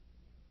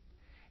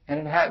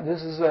 And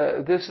this is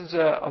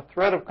a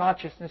thread of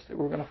consciousness that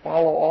we're going to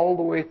follow all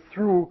the way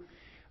through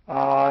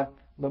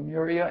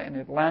Lemuria and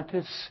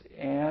Atlantis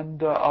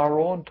and our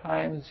own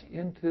times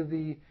into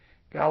the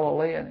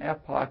Galilean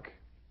epoch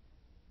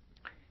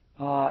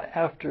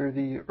after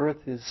the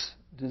earth is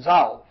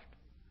dissolved.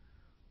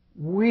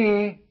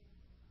 We,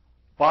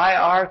 by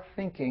our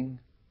thinking,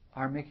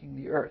 are making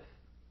the earth.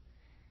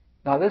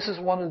 Now, this is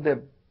one of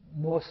the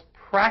most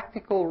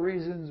practical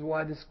reasons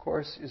why this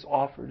course is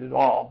offered at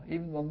all,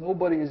 even though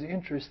nobody is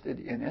interested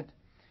in it,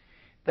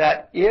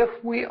 that if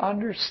we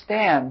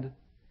understand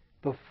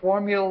the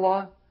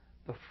formulae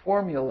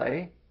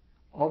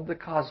of the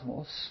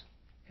cosmos,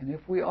 and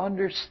if we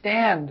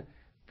understand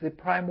the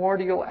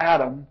primordial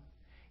atom,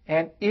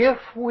 and if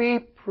we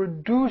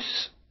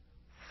produce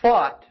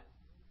thought,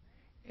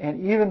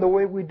 and even the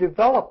way we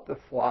develop the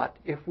thought,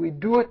 if we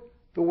do it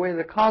the way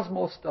the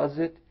cosmos does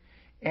it,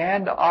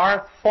 and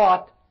our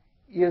thought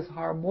is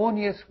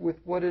harmonious with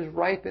what is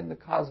ripe in the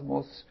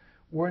cosmos,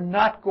 we're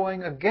not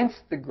going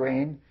against the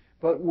grain,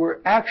 but we're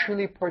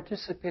actually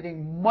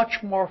participating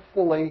much more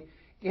fully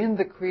in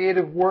the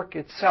creative work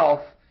itself.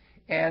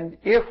 And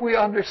if we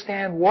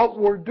understand what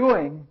we're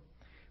doing,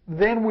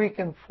 then we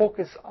can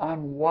focus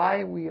on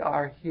why we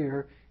are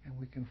here, and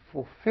we can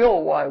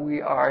fulfill why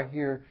we are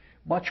here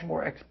much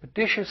more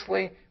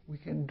expeditiously. We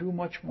can do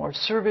much more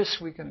service.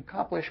 We can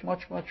accomplish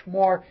much, much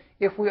more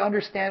if we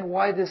understand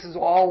why this is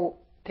all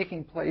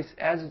taking place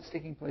as it's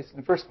taking place in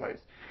the first place.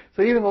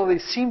 So even though they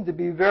seem to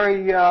be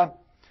very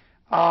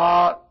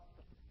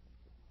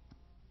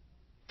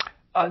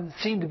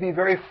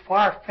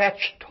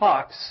far-fetched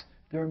talks,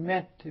 they're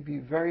meant to be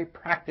very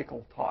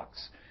practical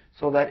talks,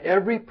 so that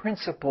every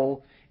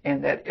principle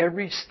and at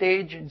every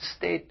stage and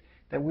state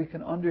that we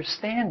can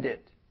understand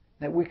it,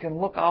 that we can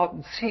look out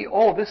and see,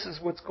 oh, this is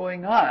what's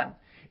going on.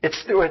 It's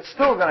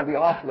still going to be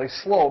awfully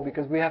slow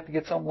because we have to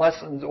get some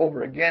lessons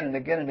over again and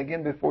again and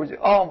again before we say,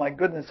 oh my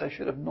goodness, I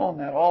should have known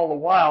that all the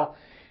while.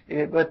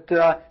 But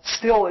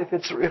still, if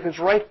it's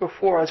right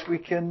before us, we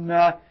can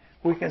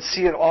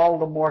see it all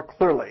the more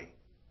clearly.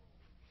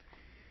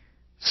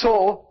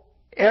 So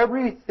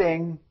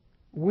everything,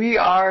 we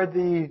are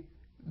the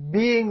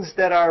beings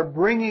that are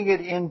bringing it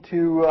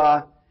into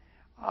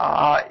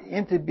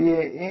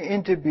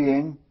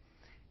being,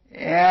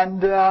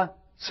 And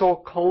so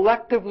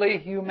collectively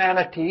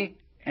humanity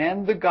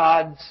and the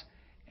gods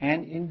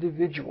and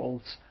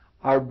individuals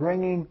are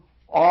bringing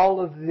all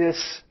of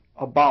this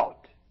about.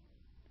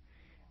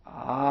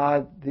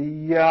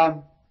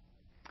 The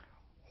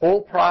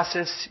whole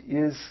process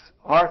is,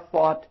 our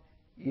thought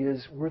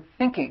is, we're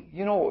thinking.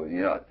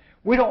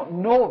 We don't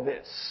know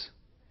this,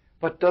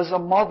 but does a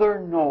mother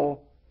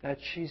know that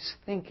she's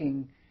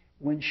thinking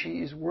when she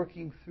is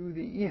working through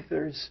the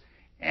ethers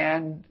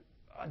and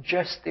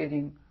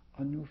gestating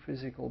a new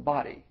physical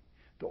body?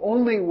 The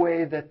only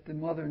way that the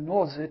mother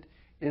knows it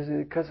is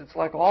because it's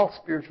like all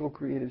spiritual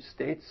creative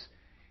states,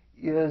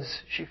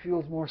 is she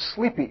feels more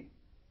sleepy,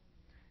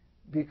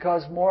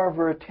 because more of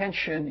her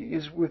attention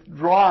is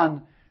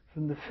withdrawn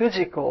from the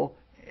physical,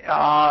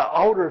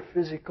 outer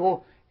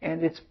physical,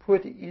 and it's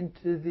put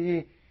into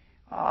the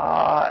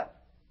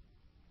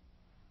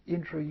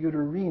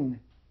intrauterine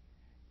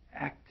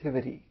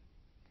activity.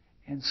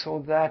 And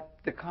so that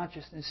the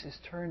consciousness is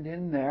turned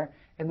in there,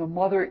 and the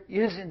mother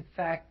is in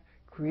fact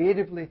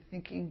creatively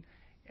thinking,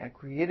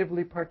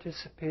 creatively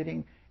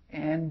participating,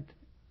 and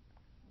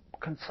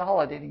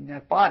consolidating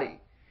that body.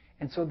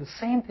 And so the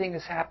same thing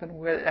is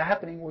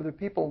happening whether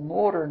people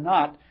know it or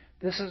not.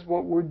 This is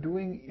what we're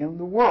doing in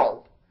the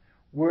world.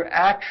 We're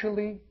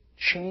actually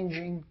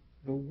changing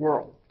the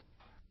world.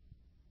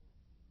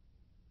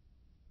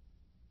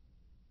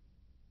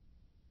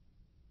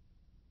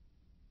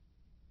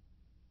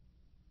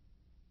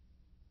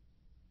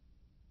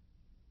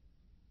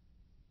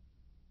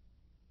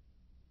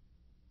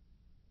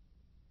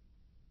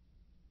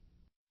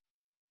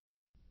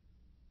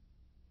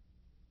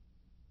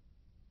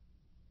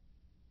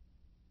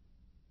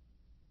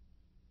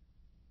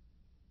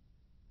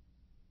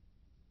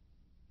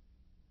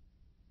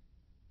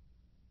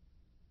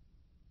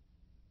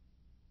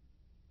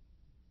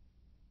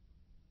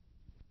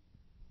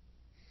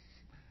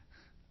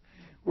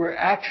 We're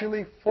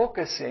actually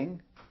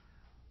focusing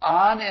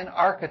on an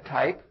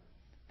archetype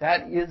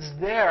that is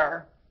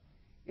there.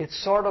 It's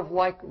sort of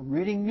like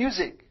reading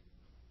music.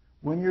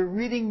 When you're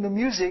reading the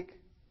music,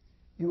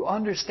 you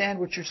understand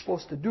what you're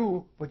supposed to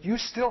do, but you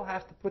still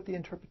have to put the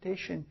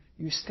interpretation,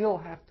 you still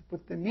have to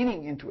put the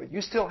meaning into it. You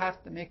still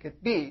have to make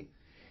it be.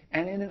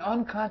 And in an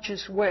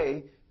unconscious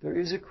way, there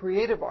is a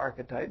creative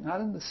archetype, not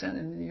in the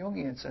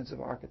Jungian sense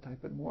of archetype,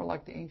 but more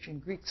like the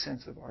ancient Greek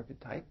sense of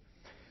archetype.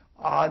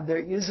 There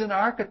is an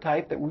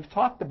archetype that we've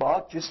talked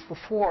about just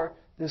before,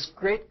 this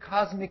great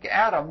cosmic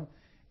atom,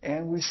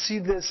 and we see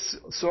this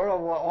sort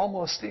of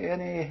almost in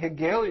a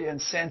Hegelian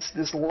sense,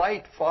 this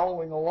light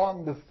following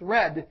along the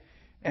thread,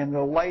 and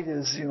the light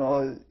is in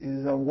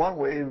one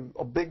way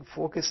a big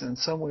focus, and in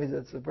some ways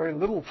it's a very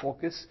little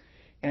focus.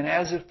 And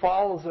as it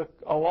follows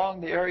along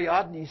the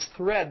Ariadne's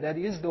thread, that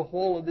is the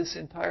whole of this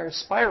entire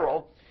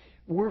spiral,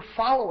 we're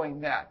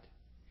following that.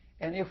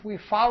 And if we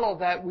follow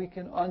that, we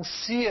can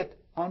unsee it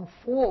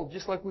unfold,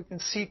 just like we can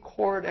see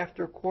chord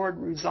after chord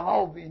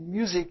resolve in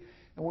music,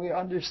 and we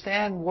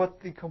understand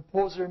what the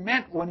composer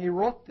meant when he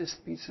wrote this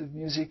piece of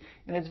music.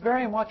 And it's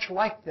very much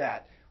like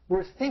that.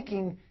 We're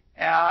thinking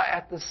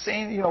at the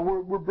same,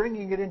 we're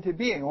bringing it into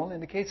being. Only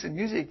in the case of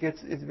music,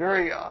 it's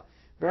very,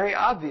 very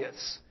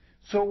obvious.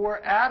 So we're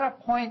at a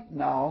point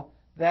now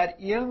that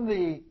in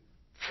the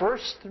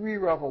first three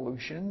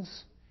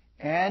revolutions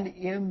and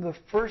in the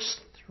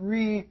first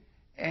 3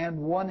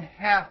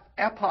 1/2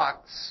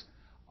 epochs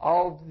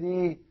of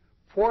the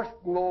fourth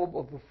globe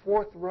of the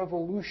fourth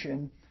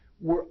revolution,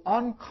 we're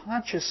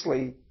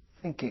unconsciously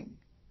thinking.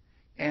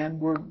 And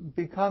we're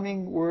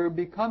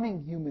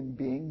becoming human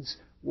beings,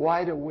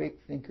 wide awake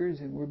thinkers,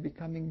 and we're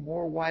becoming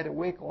more wide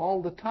awake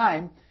all the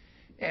time.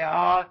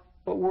 But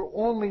we're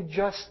only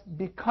just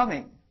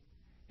becoming.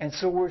 And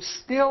so we're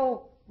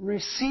still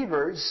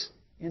receivers,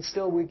 and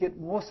still we get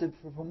most of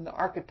it from the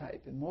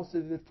archetype, and most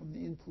of it from the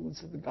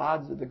influence of the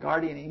gods, or the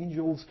guardian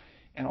angels,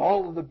 and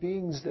all of the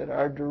beings that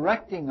are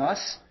directing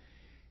us.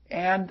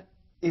 And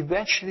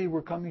eventually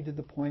we're coming to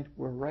the point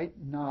where right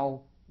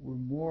now we're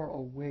more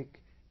awake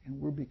and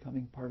we're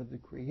becoming part of the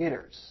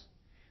creators.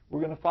 We're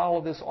going to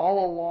follow this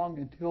all along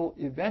until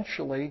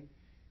eventually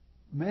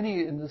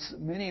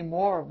many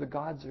more of the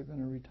gods are going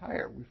to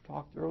retire. We've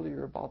talked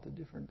earlier about the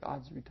different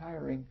gods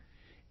retiring,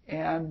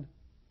 and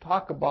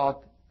talk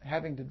about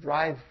having to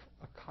drive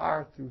a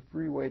car through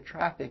freeway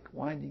traffic,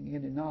 winding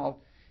in and out.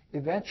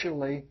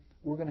 Eventually,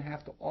 we're going to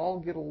have to all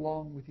get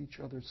along with each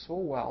other so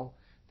well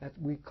that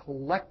we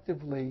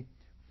collectively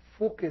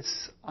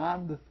focus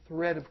on the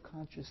thread of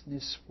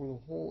consciousness for the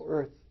whole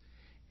earth,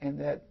 and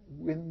that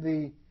when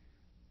the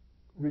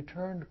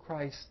returned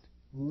Christ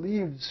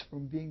leaves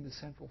from being the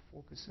central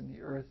focus in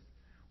the earth,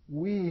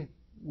 we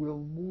will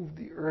move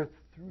the earth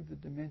through the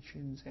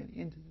dimensions and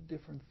into the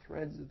different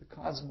threads of the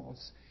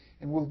cosmos.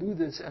 And we'll do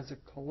this as a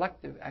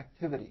collective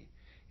activity.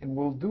 And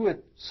we'll do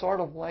it sort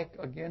of like,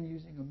 again,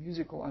 using a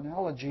musical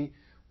analogy,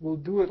 we'll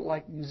do it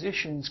like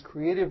musicians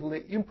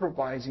creatively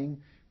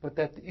improvising, but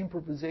that the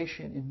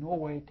improvisation in no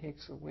way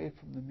takes away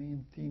from the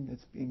main theme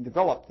that's being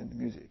developed in the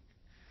music.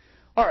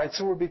 All right,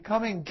 so we're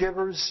becoming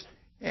givers,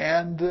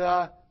 and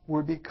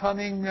we're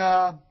becoming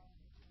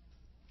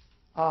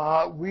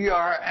We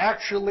are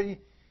actually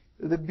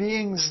the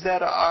beings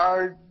that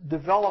are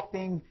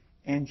developing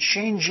and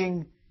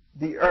changing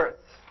the earth.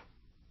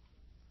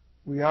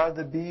 We are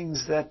the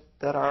beings that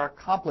are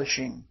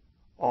accomplishing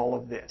all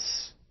of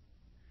this.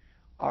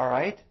 All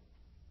right?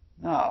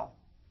 Now,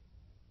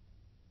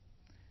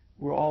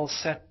 we're all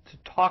set to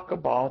talk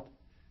about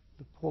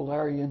the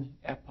Polarian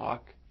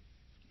epoch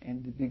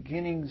and the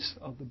beginnings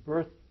of the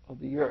birth of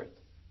the earth.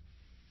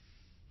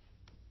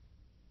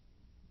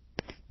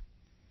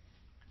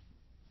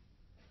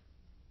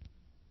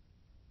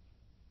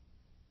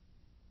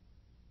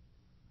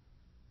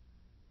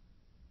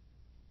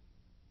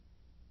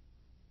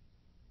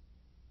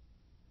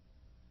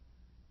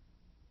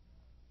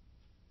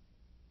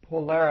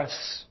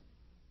 Polaris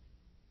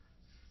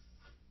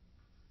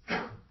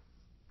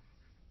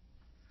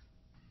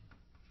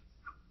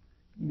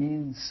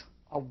means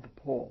of the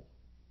pole.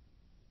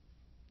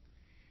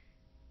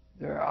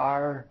 There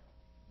are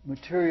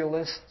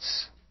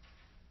materialists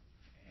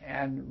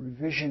and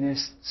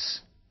revisionists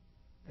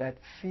that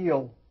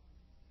feel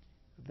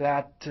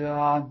that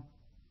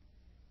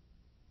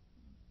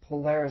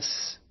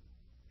Polaris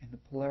and the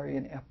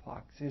Polarian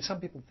epoch, see, some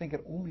people think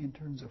it only in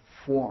terms of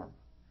form.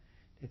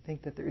 They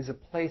think that there is a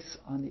place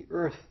on the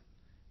earth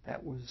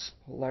that was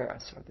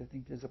Polaris, or they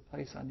think there's a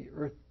place on the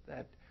earth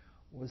that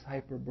was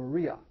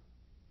Hyperborea.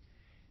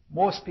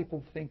 Most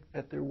people think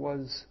that there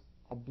was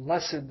a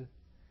blessed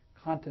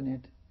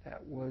continent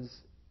that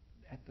was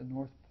at the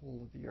North Pole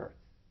of the earth,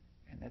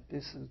 and that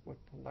this is what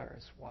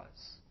Polaris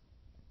was.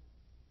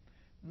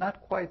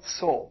 Not quite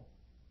so.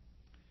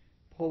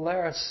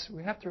 Polaris,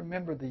 we have to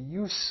remember the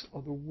use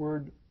of the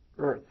word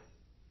earth.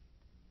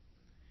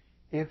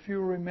 If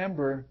you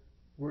remember,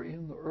 we're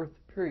in the Earth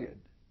period.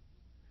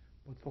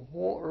 But the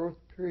whole Earth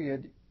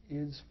period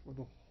is for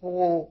the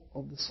whole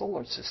of the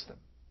solar system.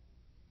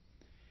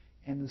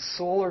 And the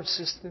solar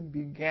system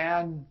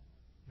began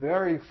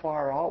very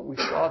far out. We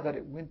saw that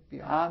it went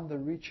beyond the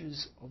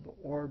reaches of the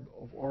orb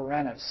of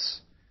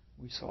Uranus.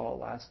 We saw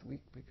last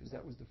week because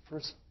that was the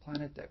first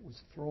planet that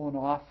was thrown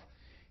off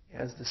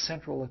as the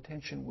central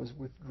attention was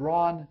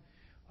withdrawn.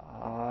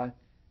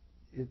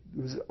 It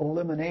was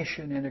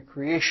elimination and a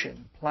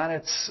creation.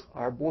 Planets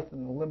are both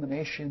an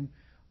elimination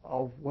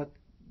of what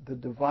the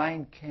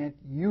divine can't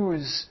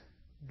use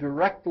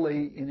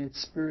directly in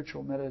its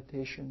spiritual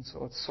meditation.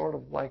 So it's sort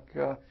of like,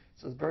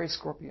 it's a very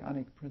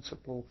scorpionic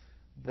principle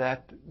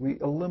that we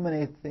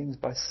eliminate things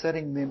by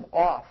setting them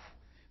off.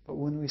 But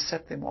when we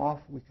set them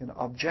off, we can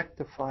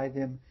objectify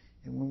them.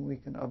 And when we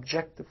can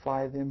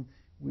objectify them,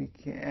 we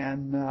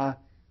can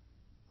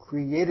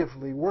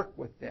creatively work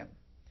with them.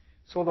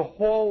 So the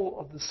whole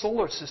of the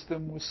solar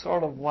system was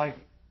sort of like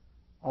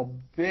a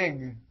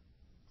big,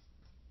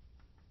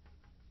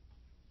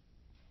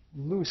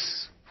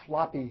 loose,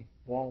 floppy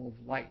ball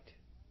of light.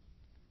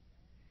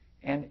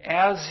 And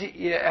as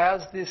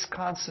this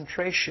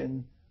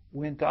concentration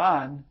went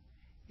on,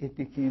 it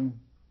became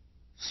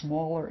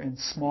smaller and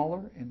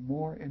smaller and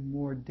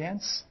more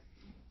dense.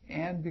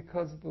 And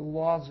because of the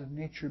laws of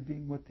nature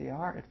being what they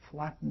are, it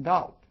flattened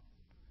out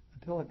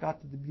until it got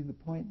to be the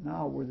point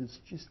now where there's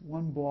just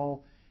one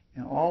ball.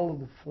 And all of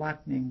the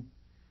flattening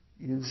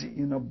is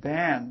in a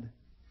band,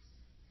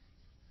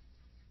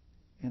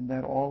 and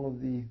that all of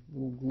the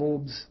little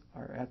globes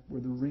are at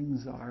where the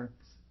rings are,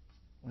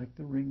 like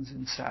the rings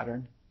in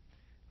Saturn,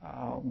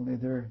 only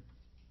they're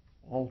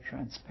all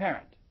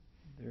transparent.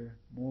 They're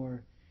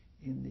more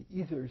in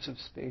the ethers of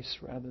space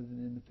rather than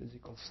in the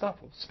physical stuff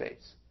of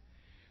space.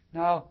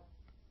 Now,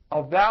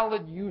 a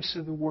valid use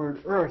of the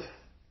word Earth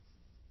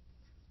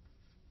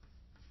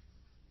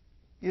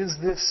is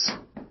this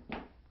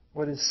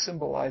what is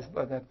symbolized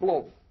by that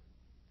globe.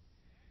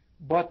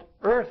 But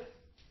Earth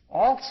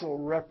also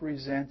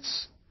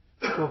represents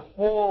the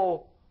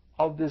whole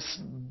of this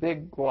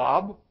big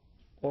glob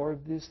or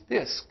this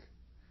disk.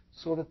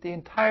 So that the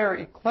entire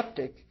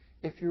ecliptic,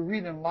 if you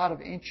read in a lot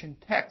of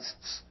ancient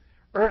texts,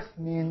 Earth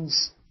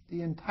means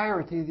the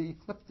entirety of the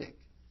ecliptic.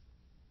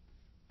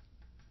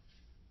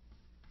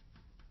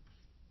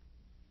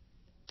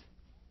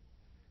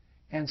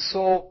 And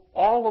so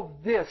all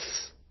of this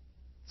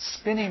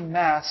spinning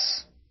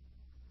mass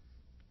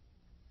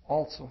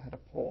also had a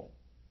pole.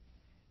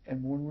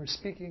 And when we're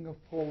speaking of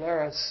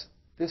Polaris,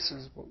 this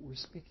is what we're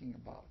speaking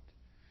about.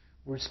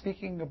 We're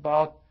speaking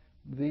about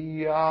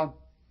the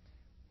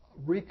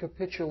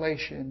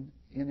recapitulation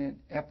in an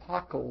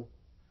epochal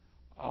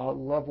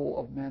level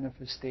of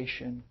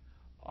manifestation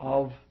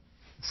of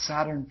the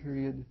Saturn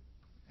period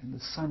and the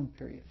Sun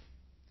period.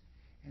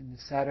 And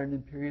the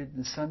Saturn period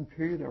and the Sun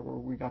period are where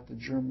we got the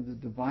germ of the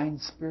divine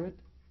spirit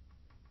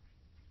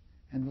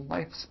and the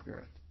life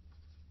spirit.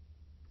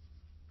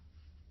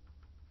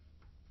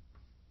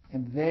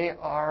 And they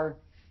are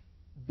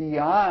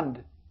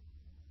beyond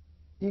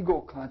ego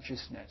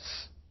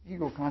consciousness.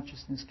 Ego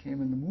consciousness came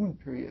in the moon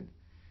period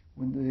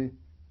when the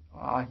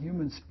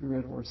human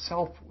spirit or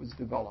self was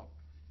developed,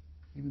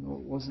 even though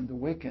it wasn't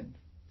awakened.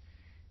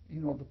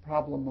 You know, the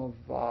problem of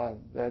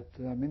that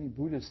many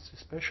Buddhists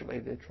especially,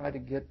 they try to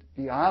get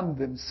beyond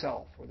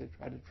themselves, or they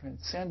try to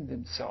transcend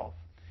themselves.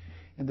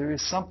 And there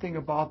is something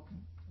about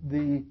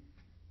the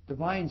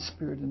divine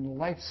spirit and the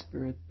life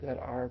spirit that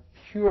are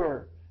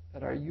pure,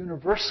 that are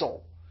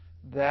universal,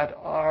 that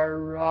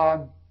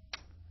are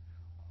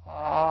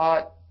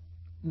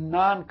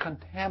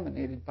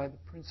non-contaminated by the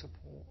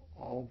principle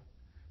of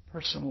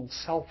personal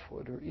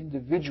selfhood or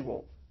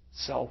individual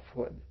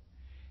selfhood.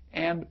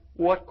 And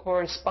what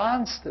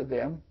corresponds to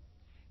them,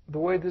 the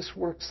way this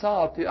works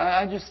out,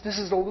 this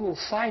is a little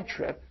side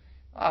trip,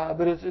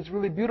 but it's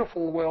really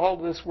beautiful the way all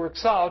this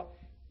works out.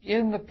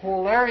 In the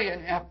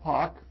Polarian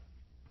epoch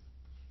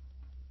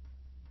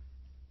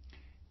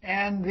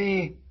and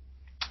the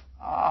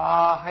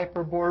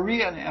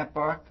Hyperborean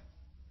epoch,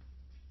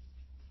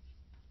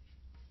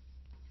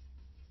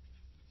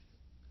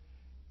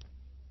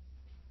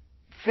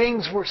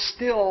 things were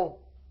still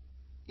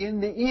in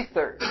the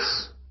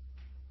ethers.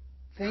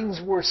 Things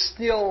were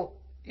still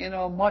in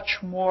a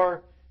much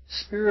more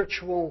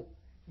spiritual,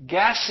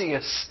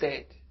 gaseous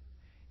state.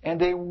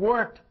 And they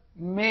weren't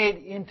made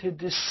into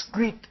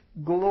discrete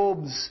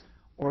globes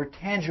or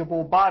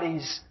tangible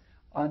bodies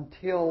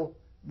until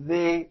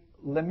the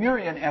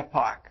Lemurian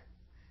epoch.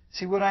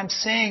 See, what I'm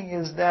saying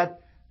is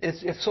that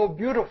it's so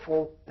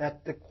beautiful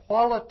that the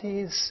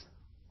qualities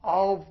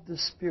of the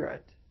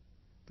spirit,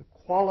 the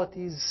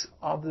qualities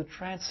of the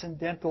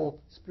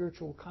transcendental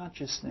spiritual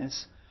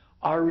consciousness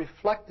are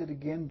reflected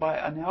again by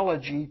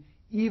analogy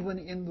even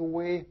in the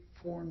way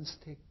forms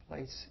take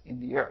place in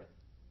the earth.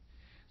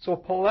 So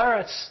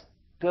Polaris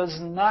does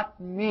not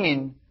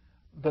mean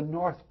the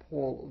North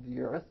Pole of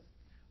the earth.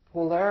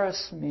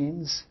 Polaris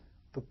means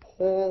the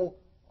pole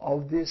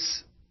of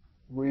this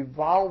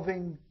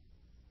revolving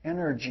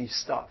energy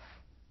stuff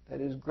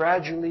that is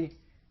gradually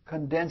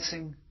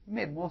condensing. We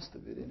made most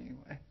of it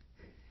anyway.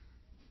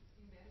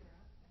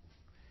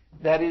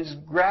 That is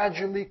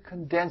gradually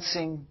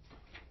condensing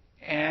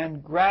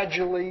and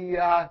gradually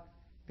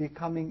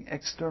becoming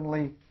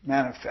externally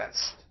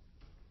manifest.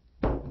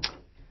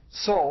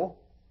 So,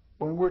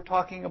 when we're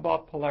talking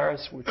about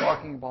Polaris, we're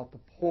talking about the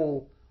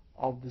pole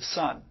of the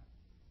sun,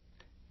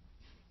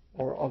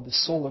 or of the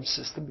solar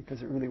system,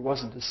 because it really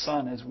wasn't the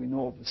sun as we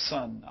know of the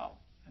sun now.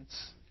 I've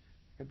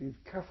got to be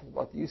careful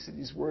about the use of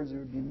these words. It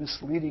would be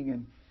misleading,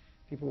 and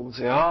people will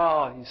say,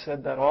 he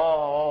said that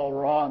all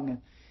wrong,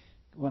 and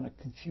want to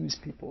confuse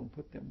people and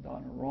put them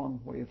down a wrong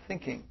way of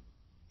thinking.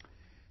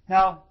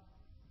 Now,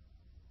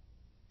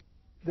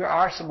 there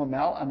are some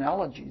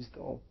analogies,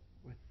 though,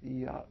 with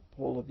the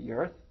pole of the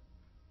earth.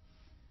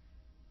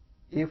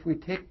 If we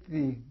take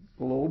the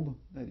globe,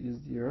 that is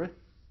the earth,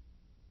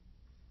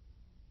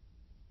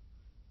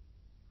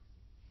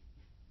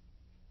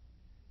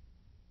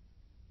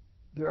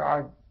 there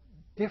are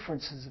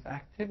differences of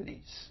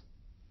activities.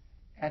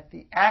 At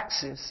the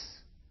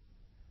axis,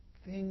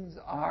 things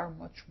are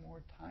much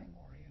more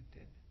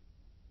time-oriented.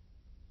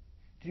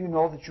 Do you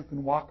know that you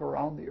can walk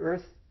around the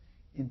earth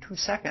in 2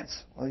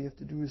 seconds? All you have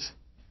to do is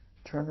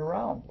turn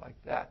around like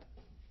that,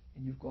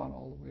 and you've gone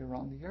all the way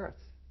around the earth.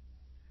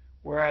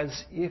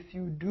 Whereas if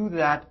you do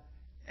that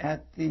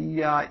at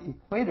the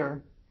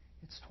equator,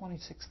 it's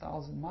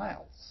 26,000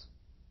 miles.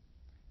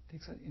 It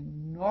takes an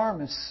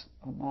enormous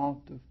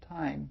amount of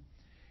time.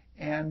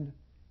 And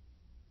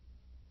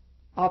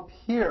up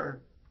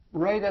here,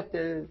 right at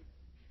the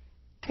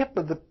tip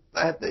of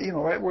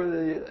right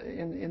where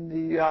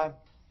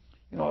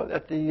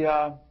at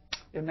the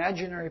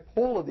imaginary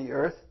pole of the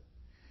Earth,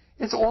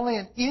 it's only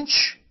an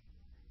inch.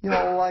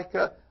 Like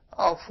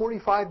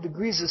 45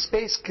 degrees of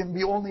space can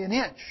be only an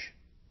inch,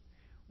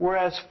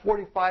 whereas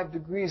 45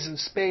 degrees of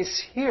space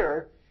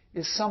here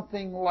is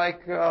something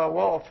like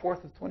a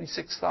fourth of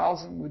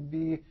 26,000 would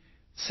be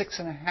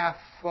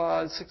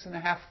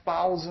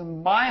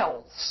 6,500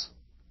 miles.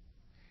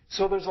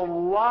 So there's a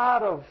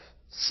lot of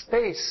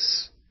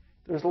space,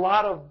 there's a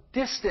lot of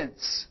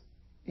distance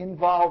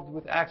involved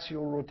with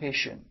axial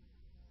rotation.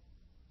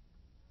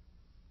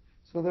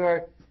 So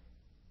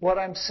what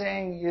I'm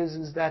saying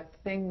is that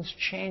things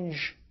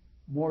change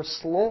more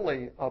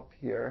slowly up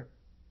here,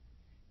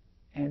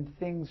 and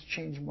things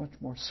change much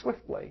more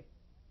swiftly.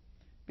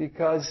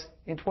 Because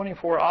in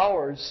 24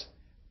 hours,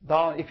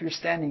 if you're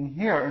standing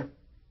here,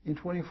 in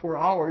 24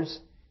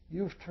 hours,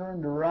 you've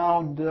turned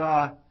around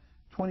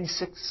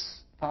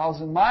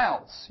 26,000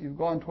 miles. You've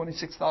gone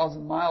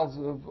 26,000 miles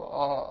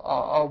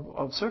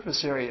of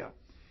surface area.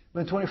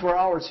 But in 24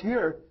 hours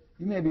here,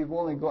 you maybe have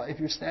only gone, if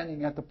you're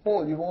standing at the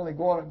pole, you've only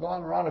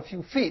gone around a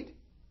few feet.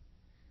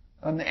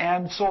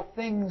 And so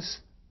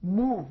things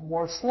move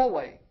more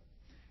slowly.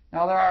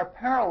 Now, there are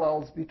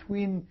parallels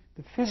between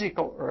the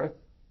physical Earth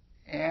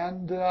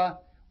and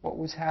what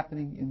was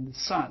happening in the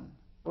sun.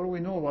 What do we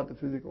know about the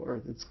physical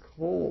Earth? It's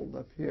cold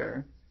up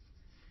here.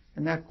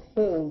 And that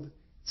cold,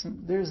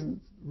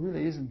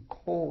 really isn't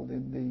cold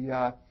in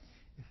the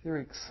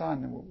etheric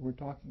sun and what we're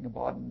talking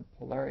about in the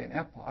Polarian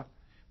epoch,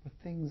 but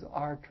things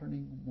are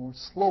turning more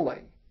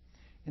slowly.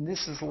 And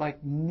this is like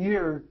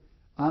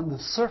on the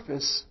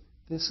surface,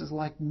 this is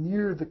like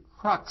near the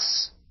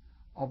crux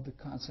of the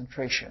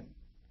concentration.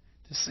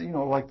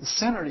 Like the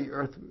center of the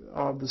Earth,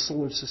 of the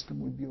solar system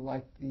would be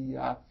like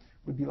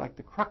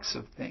the crux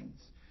of things.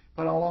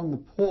 but along the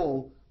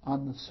pole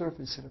on the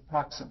surface it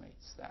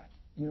approximates that.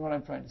 You know what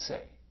I'm trying to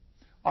say?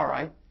 All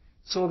right.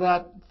 So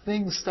that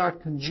things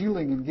start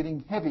congealing and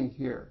getting heavy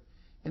here.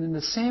 And in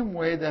the same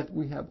way that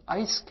we have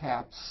ice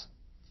caps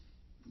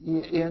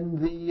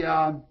on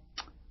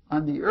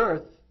the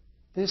Earth,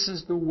 this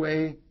is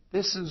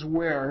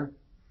where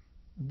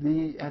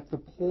at the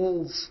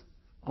poles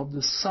of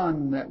the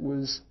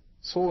sun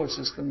solar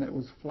system that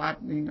was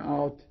flattening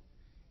out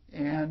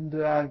and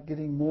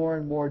getting more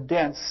and more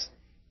dense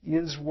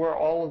is where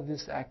all of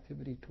this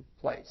activity took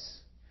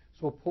place.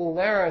 So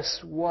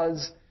Polaris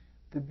was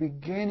the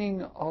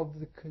beginning of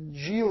the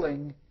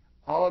congealing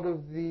out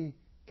of the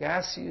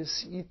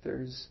gaseous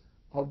ethers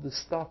of the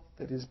stuff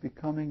that is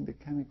becoming the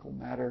chemical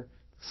matter,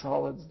 the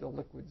solids, the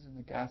liquids, and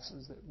the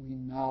gases that we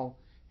now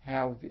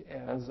have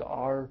as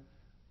our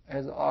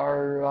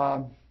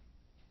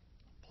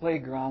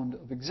playground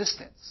of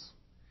existence.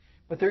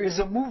 But there is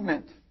a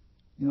movement.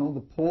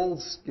 The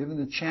poles, given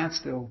the chance,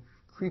 they'll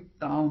creep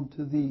down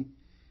to the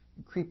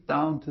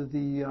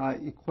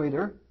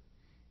equator,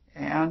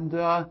 and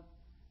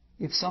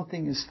if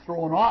something is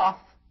thrown off,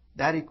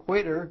 that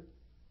equator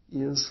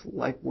is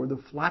like where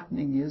the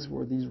flattening is,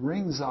 where these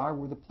rings are,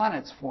 where the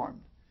planets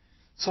formed.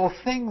 So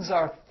things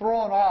are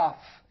thrown off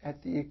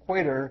at the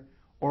equator,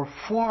 or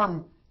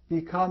form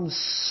becomes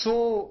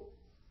so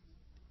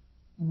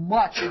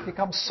much, it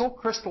becomes so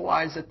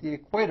crystallized at the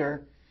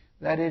equator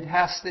that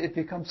it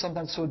becomes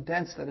sometimes so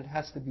dense that it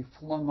has to be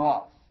flung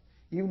off,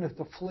 even if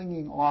the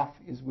flinging off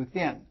is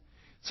within.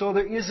 So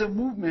there is a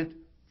movement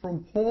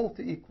from pole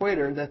to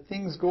equator that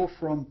things go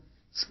from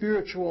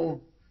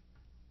spiritual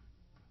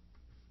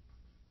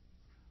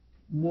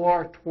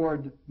more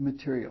toward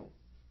material.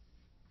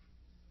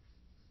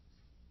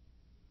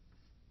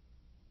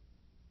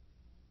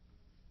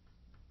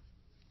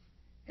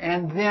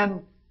 And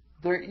then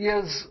there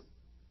is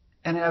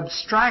an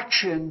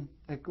abstraction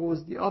that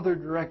goes the other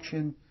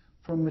direction.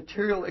 From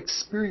material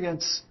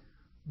experience,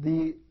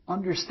 the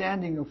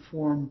understanding of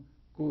form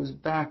goes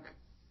back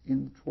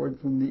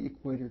from the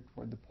equator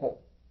toward the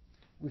pole.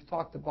 We've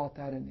talked about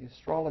that in the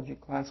astrology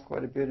class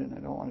quite a bit, and I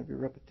don't want to be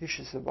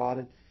repetitious about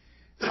it.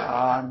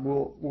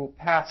 We'll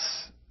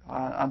pass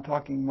on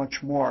talking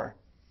much more.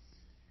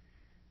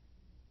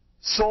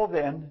 So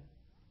then,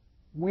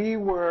 we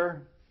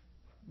were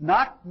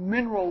not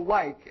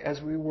mineral-like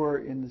as we were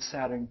in the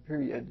Saturn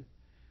period,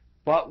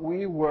 but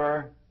we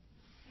were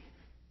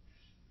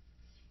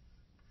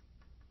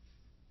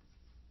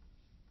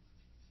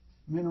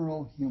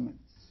mineral humans.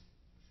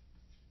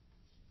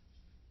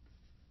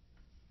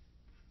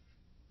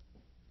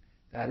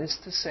 That is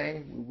to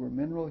say, we were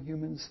mineral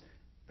humans,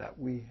 that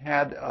we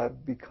had a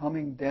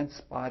becoming dense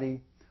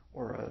body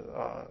or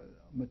a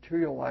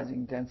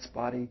materializing dense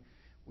body.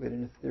 We had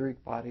an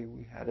etheric body.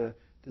 We had a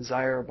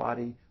desire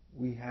body.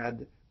 We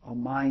had a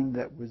mind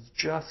that was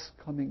just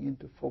coming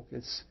into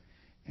focus.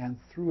 And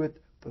through it,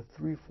 the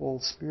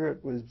threefold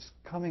spirit was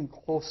coming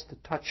close to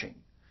touching.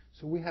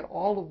 So we had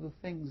all of the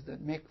things that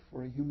make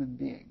for a human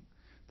being.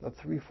 The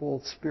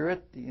threefold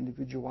spirit, the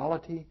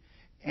individuality,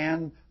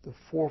 and the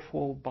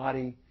fourfold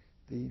body,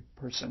 the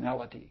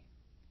personality.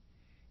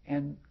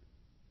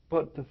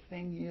 But the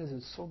thing is,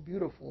 it's so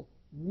beautiful.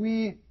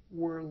 We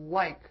were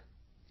like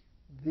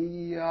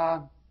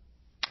the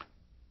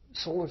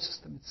solar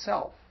system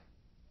itself.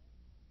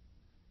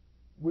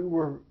 We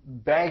were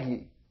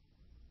baggy.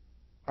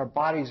 Our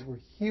bodies were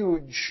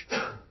huge,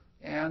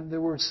 and they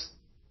were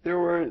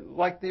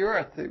like the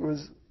Earth. It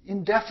was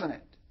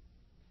indefinite,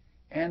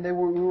 and we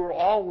were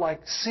all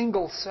like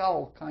single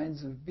cell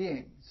kinds of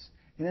beings.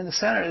 And in the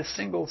center of the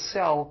single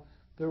cell,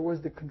 there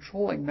was the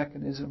controlling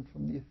mechanism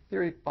from the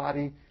etheric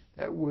body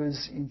that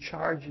was in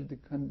charge of the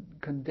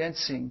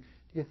condensing.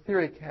 The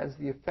etheric has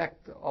the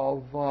effect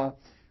of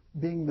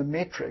being the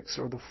matrix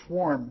or the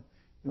form.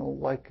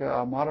 Like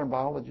modern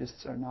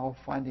biologists are now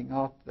finding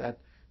out that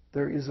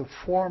there is a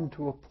form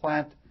to a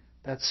plant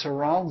that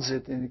surrounds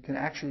it, and it can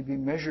actually be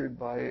measured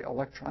by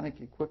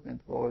electronic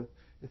equipment, though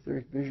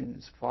etheric vision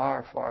is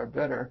far, far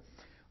better.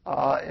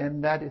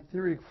 And that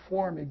etheric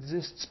form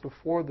exists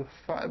before the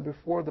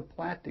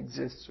plant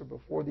exists or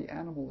before the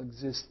animal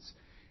exists.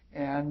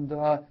 And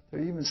they're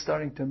even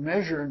starting to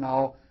measure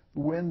now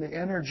when the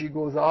energy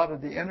goes out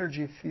of the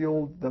energy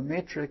field, the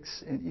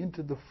matrix, and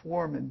into the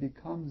form and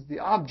becomes the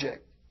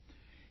object.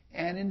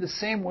 And in the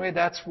same way,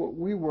 that's what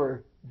we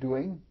were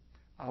doing.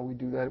 We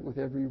do that with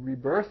every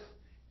rebirth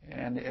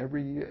and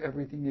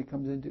everything that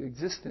comes into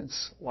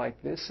existence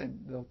like this. And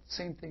the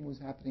same thing was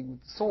happening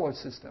with the solar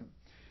system.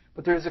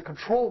 But there is a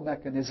control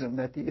mechanism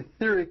that the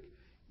etheric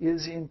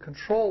is in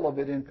control of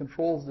it and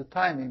controls the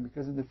timing,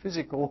 because in the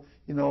physical,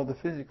 the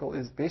physical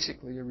is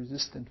basically a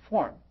resistant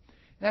form.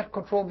 That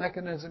control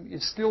mechanism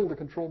is still the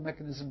control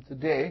mechanism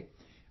today,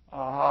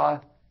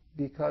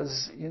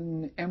 because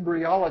in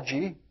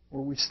embryology,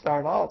 where we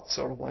start out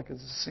sort of like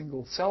as a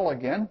single cell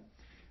again,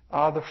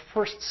 the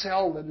first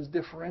cell that is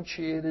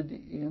differentiated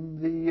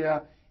in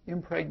the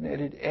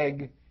impregnated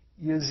egg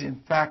is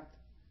in fact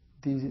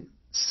the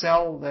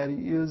cell that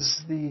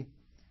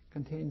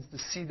contains the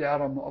seed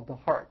atom of the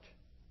heart.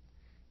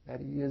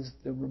 that is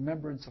the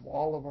remembrance of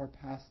all of our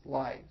past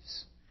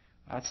lives.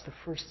 That's the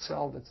first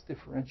cell that's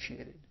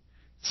differentiated.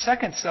 The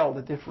second cell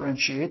that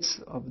differentiates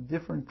of a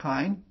different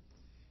kind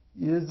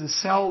is the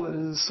cell that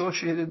is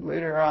associated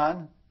later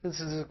on.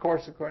 This is, of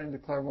course, according to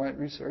clairvoyant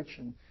research,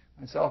 and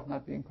myself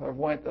not being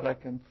clairvoyant, that I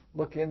can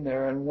look in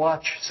there and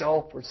watch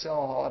cell for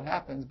cell how it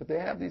happens, but they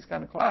have these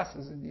kind of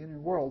classes in the inner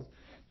world.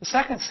 The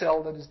second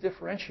cell that is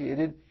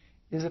differentiated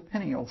is a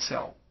pineal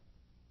cell.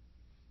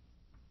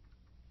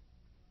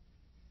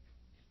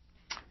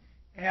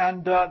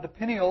 And the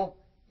pineal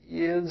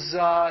is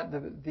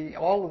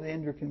all of the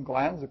endocrine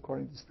glands,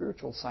 according to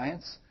spiritual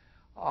science,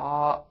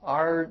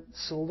 are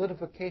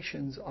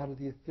solidifications out of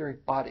the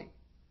etheric body.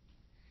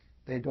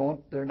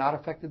 They're not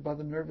affected by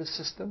the nervous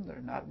system. They're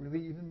not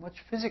really even much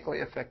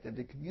physically affected.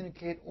 They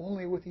communicate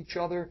only with each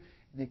other.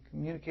 They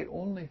communicate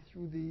only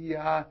through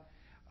the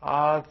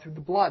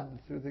blood,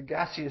 through the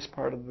gaseous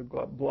part of the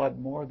blood,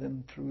 more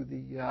than through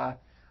the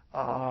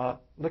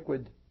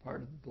liquid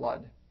part of the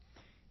blood.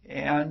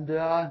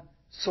 And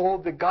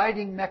so the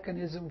guiding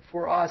mechanism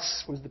for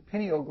us was the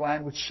pineal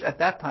gland, which at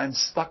that time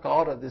stuck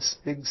out of this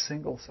big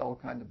single cell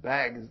kind of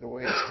bag, is the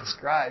way it's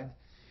described.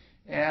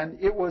 And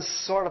it was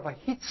sort of a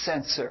heat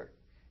sensor,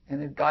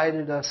 and it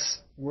guided us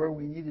where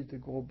we needed to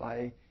go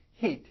by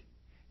heat.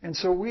 And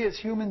so we as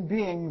human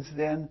beings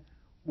then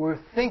were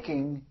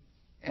thinking,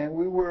 and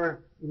we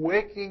were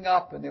waking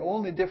up, and the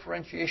only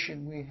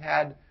differentiation we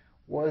had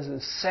was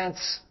a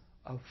sense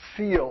of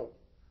feel,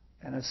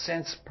 and a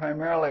sense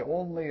primarily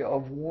only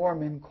of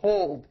warm and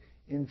cold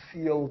in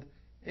feel,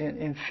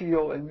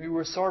 and we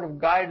were sort of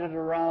guided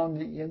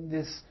around in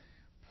this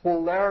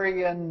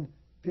Polarian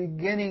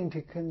beginning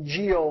to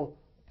congeal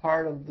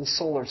part of the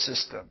solar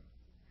system.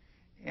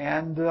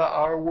 And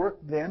our work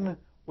then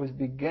was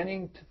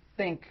beginning to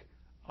think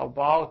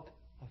about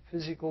a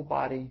physical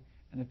body,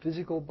 and a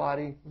physical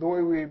body, the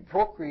way we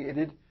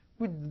procreated,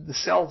 the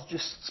cells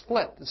just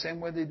split the same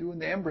way they do in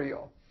the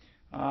embryo.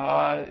 We're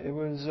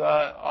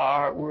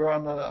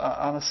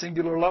on a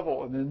singular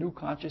level, and the new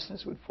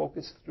consciousness would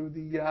focus through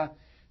the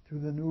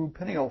new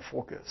pineal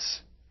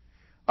focus.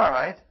 All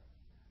right.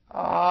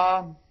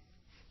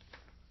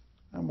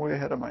 I'm way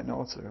ahead of my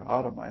notes, or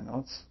out of my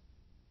notes.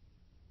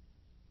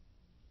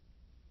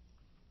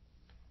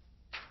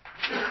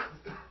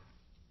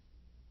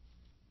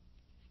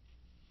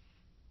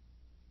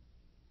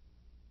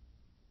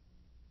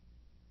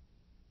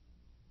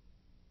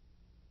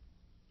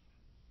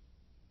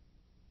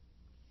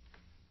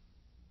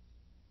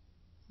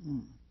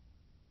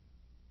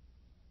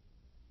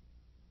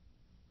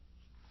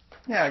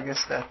 Yeah, I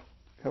guess that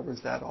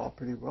covers that all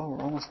pretty well.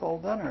 We're almost all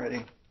done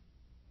already.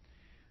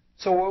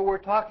 So what we're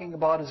talking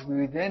about is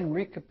we then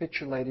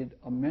recapitulated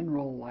a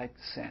mineral-like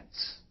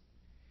sense.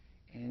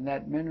 And in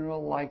that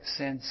mineral-like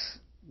sense,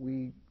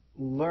 we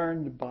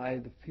learned by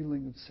the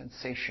feeling of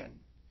sensation.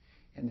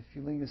 And the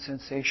feeling of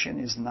sensation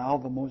is now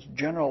the most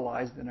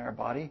generalized in our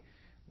body,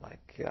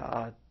 like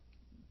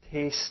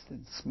taste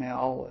and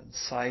smell and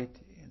sight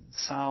and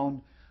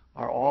sound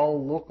are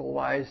all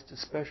localized to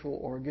special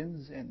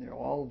organs, and they're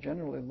all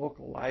generally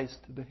localized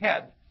to the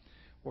head.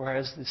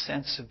 Whereas the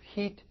sense of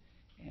heat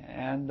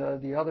and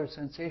the other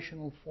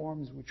sensational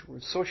forms which were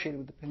associated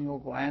with the pineal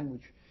gland,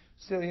 which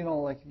still,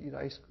 like you eat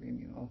ice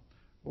cream,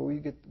 where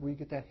you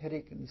get that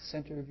headache in the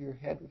center of your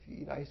head if you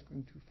eat ice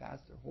cream too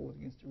fast or hold it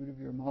against the root of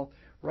your mouth.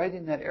 Right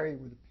in that area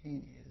where the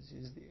pain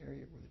is the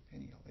area where the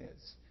pineal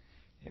is.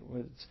 It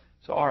was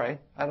so. All right,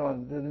 I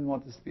didn't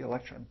want this to be a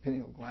lecture on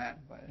pineal gland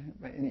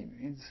by any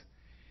means.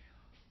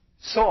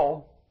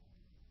 So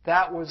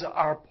that was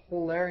our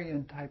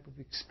Polarian type of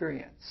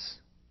experience.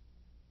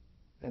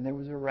 Then there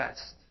was a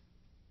rest.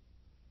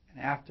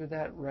 And after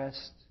that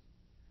rest,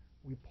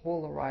 we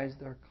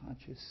polarized our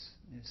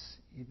consciousness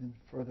even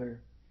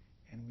further,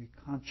 and we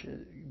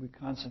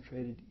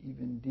concentrated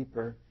even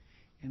deeper,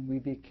 and we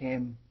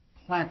became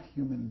plant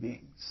human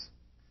beings.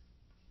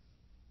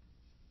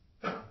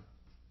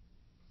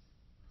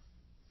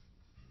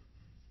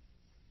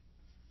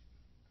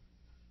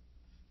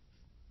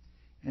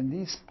 And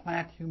these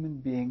plant human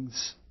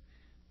beings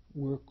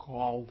were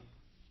called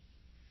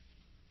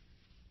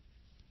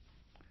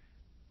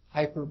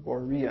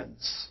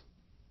Hyperboreans.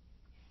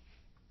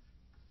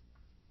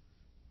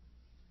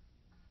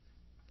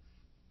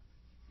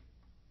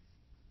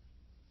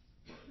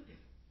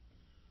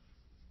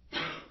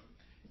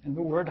 And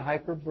the word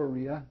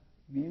Hyperborea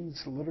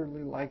means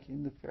literally, like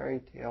in the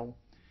fairy tale,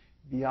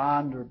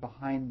 beyond or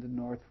behind the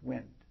north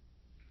wind.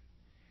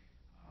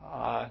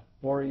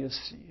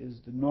 Boreas is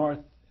the north,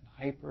 and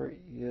Hyper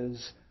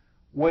is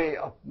way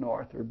up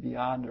north or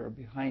beyond or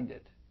behind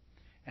it.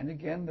 And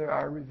again, there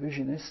are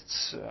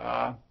revisionists.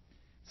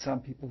 Some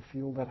people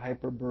feel that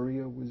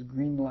Hyperborea was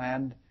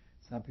Greenland.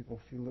 Some people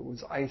feel it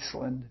was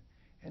Iceland.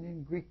 And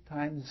in Greek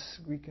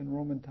and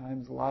Roman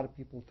times, a lot of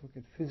people took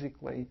it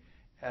physically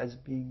as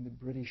being the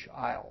British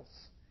Isles.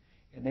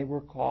 And they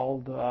were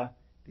called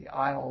the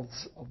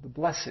Isles of the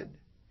Blessed.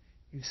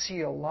 You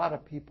see a lot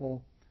of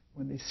people,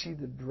 when they see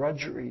the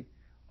drudgery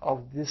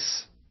of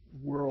this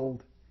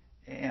world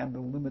and the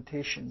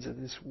limitations of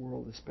this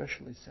world,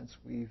 especially since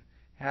we've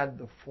had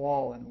the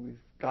fall and we've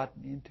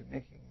gotten into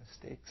making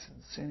mistakes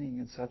and sinning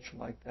and such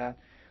like that.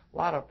 A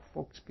lot of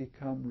folks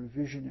become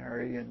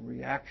revisionary and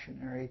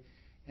reactionary,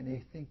 and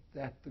they think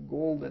that the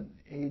golden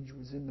age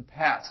was in the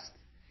past.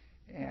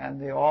 And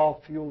they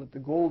all feel that the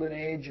golden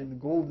age and the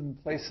golden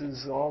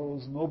places, all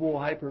those noble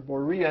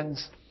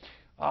Hyperboreans,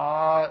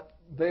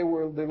 they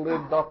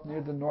lived up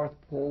near the North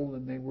Pole,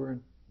 and they were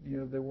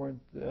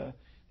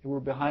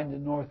behind the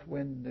north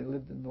wind. They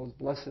lived in those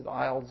blessed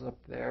isles up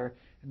there,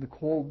 and the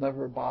cold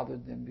never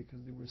bothered them because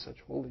they were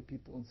such holy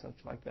people and such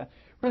like that.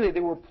 Really, they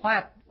were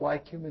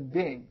plant-like human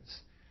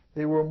beings.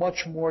 They were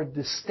much more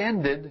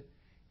distended,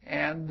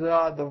 and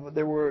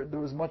there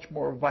was much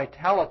more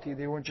vitality.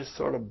 They weren't just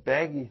sort of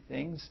baggy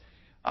things,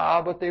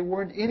 but they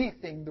weren't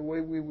anything the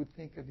way we would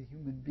think of a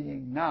human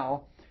being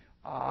now.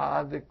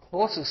 The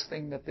closest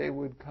thing that they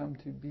would come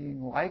to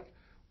being like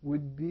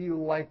would be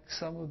like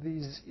some of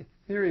these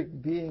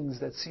etheric beings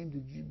that seem to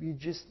be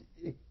just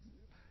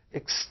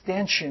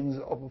extensions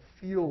of a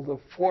field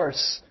of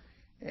force,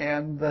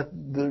 and that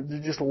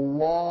they're just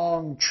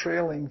long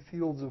trailing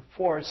fields of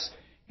force.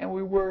 And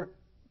we were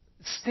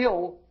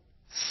still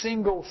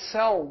single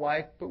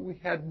cell-like, but we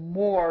had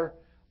more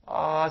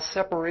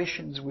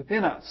separations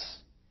within us.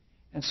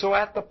 And so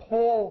at the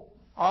pole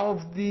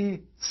of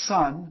the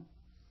sun,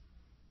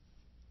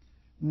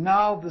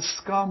 now the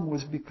scum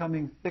was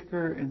becoming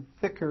thicker and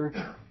thicker,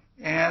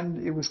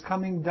 and it was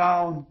coming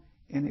down,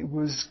 and it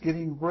was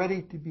getting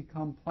ready to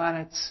become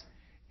planets,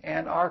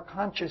 and our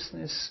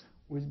consciousness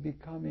was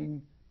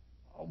becoming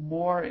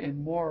more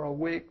and more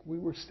awake. We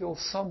were still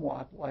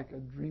somewhat like a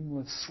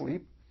dreamless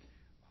sleep,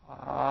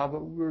 but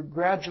we were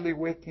gradually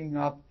waking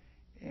up,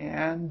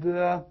 and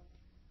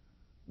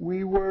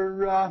we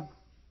were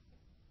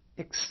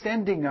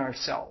extending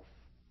ourselves.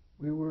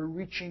 We were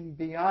reaching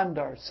beyond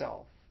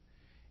ourselves.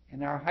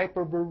 And our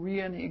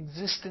Hyperborean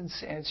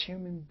existence as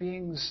human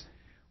beings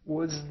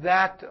was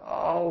that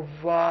of,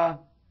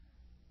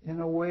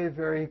 in a way,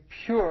 very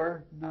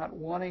pure, not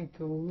wanting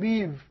to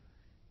leave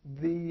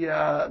the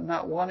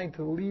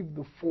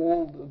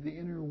fold of the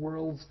inner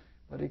worlds,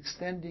 but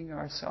extending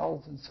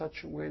ourselves in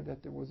such a way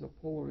that there was a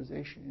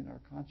polarization in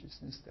our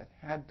consciousness that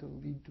had to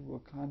lead to a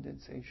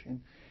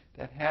condensation,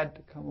 that had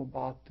to come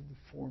about to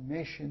the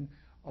formation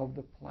of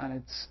the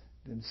planets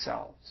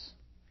themselves.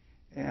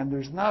 And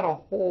there's not a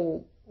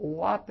whole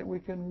lot that we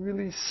can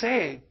really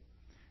say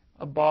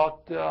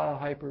about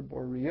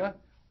Hyperborea,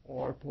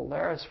 or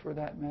Polaris for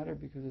that matter,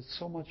 because it's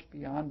so much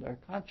beyond our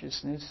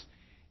consciousness.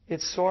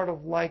 It's sort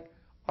of like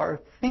our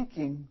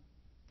thinking.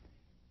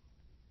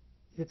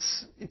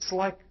 It's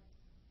like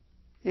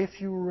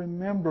if you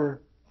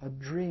remember a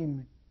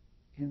dream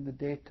in the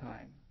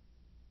daytime.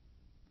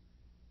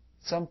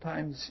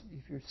 Sometimes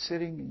if you're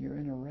sitting and you're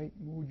in a right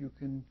mood, you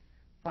can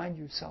find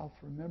yourself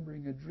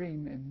remembering a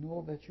dream and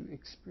know that you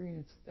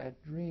experienced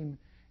that dream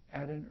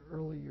at an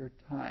earlier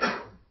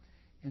time.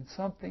 And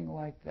something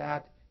like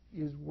that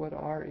is what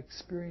our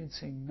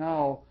experiencing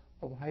now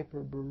of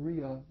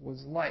Hyperborea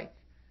was like.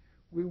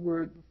 We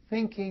were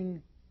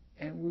thinking,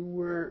 and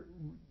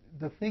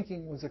the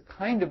thinking was a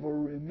kind of a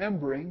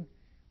remembering.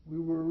 We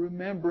were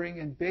remembering,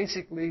 and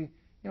basically,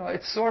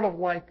 it's sort of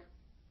like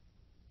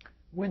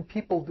when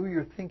people do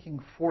your thinking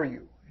for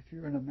you. If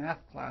you're in a math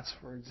class,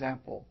 for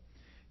example,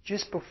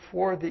 just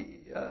before the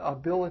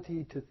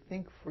ability to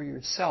think for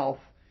yourself,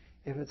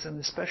 if it's an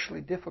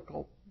especially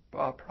difficult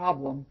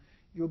problem,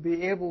 you'll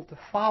be able to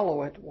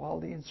follow it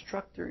while the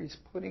instructor is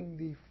putting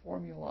the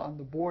formula on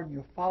the board, and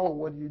you'll follow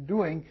what you're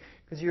doing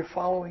because you're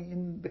following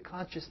in the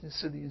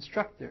consciousness of the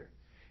instructor.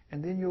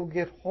 And then you'll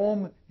get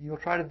home, and you'll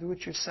try to do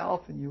it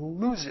yourself, and you'll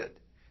lose it.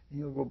 And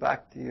you'll go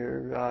back to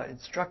your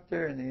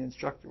instructor, and the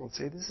instructor will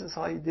say, this is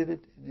how you did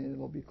it, and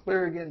it'll be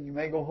clear again, and you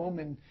may go home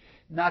and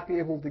not be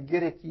able to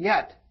get it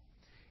yet.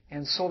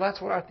 And so that's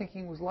what our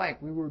thinking was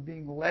like. We were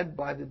being led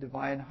by the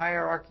divine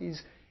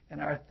hierarchies, and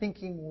our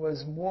thinking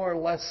was more or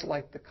less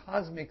like the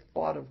cosmic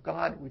thought of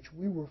God, which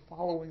we were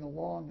following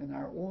along in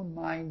our own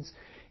minds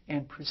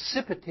and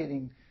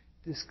precipitating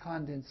this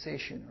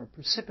condensation or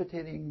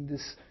precipitating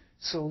this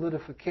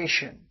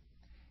solidification.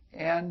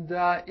 And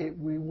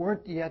we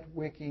weren't yet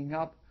waking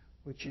up,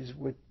 which is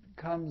what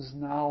comes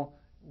now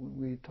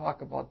when we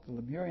talk about the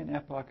Lemurian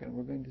epoch, and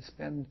we're going to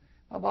spend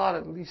about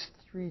at least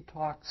 3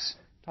 talks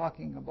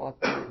talking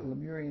about the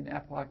Lemurian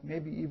epoch,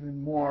 maybe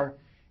even more,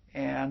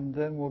 and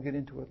then we'll get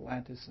into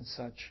Atlantis and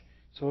such.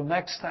 So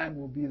next time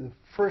will be the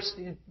first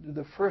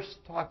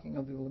talking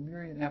of the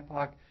Lemurian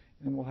epoch,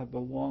 and then we'll have the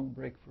long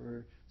break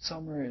for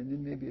summer, and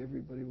then maybe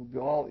everybody will be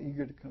all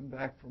eager to come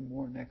back for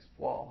more next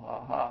fall.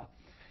 Ha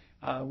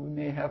ha. We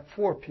may have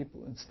 4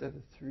 people instead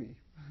of 3.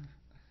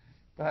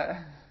 But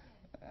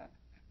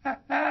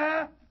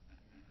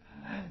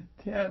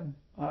 10.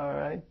 All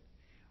right.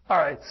 All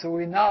right, so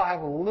we now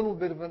have a little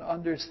bit of an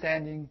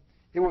understanding.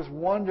 It was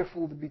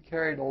wonderful to be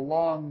carried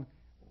along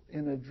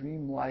in a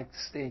dreamlike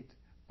state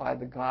by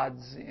the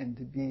gods and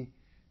to be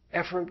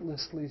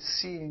effortlessly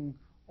seeing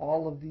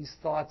all of these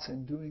thoughts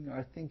and doing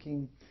our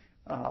thinking.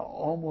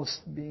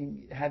 almost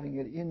having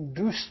it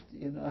induced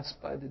in us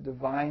by the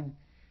divine,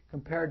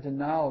 compared to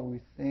now we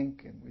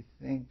think and we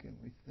think and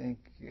we think,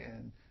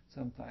 and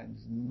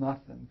sometimes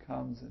nothing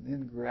comes, and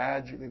then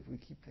gradually, if we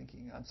keep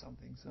thinking on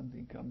something,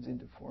 something comes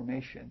into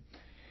formation.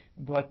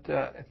 But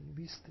at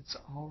least it's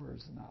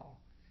ours now,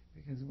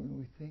 because when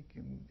we think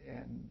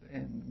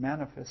and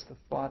manifest the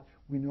thought,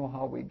 we know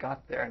how we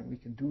got there, and we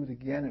can do it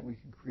again, and we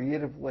can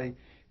creatively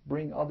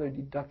bring other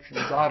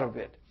deductions out of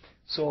it.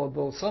 So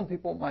though some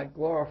people might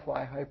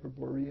glorify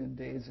Hyperborean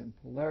days and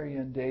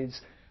Polarian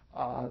days,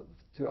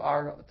 to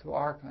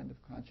our kind of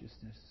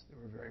consciousness, they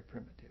were very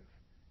primitive.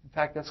 In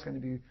fact, that's going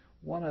to be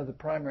one of the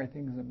primary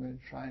things I'm going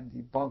to try and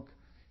debunk,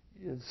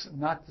 is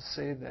not to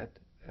say that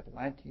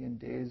Atlantean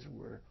days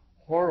were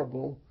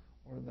horrible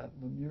or that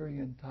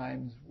Lemurian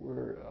times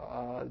were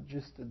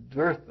just a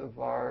dearth of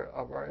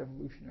our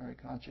evolutionary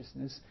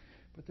consciousness,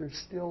 but there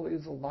still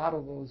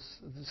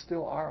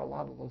are a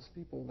lot of those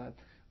people that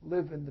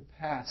live in the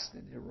past,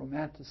 and they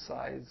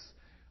romanticize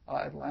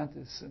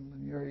Atlantis and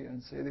Lemuria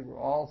and say they were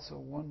all so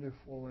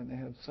wonderful, and they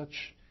have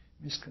such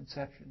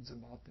misconceptions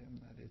about them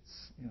that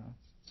it's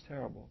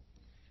terrible.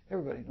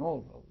 Everybody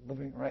knows that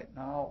living right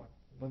now,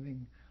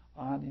 living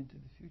on into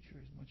the future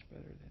is much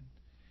better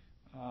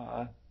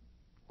than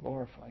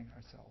glorifying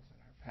ourselves in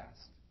our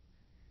past.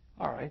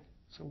 All right,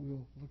 so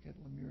we'll look at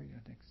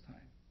Lemuria next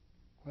time.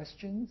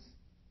 Questions?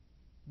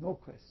 No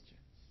questions.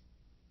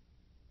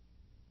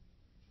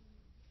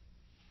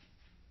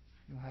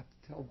 You'll have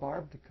to tell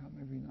Barb to come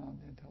every now and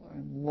then. Tell her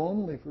I'm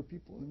lonely for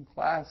people in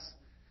class,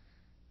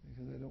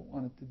 because I don't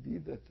want it to be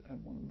that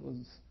I'm one of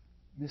those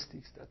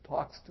mystics that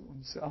talks to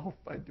himself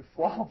by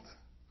default.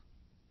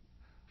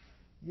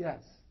 Yes?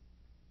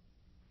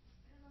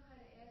 I don't know how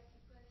to ask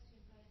the question,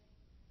 but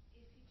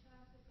if you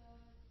talk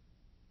about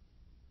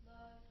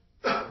love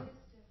and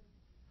wisdom,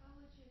 how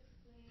would you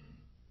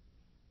explain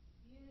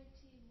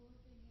unity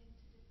moving into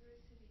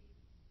diversity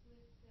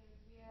with the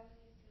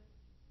realities of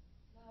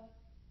love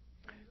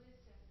and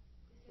wisdom?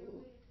 Is there a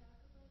way to talk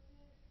about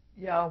that?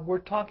 Yeah, we're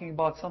talking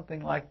about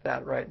something like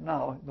that right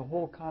now. The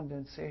whole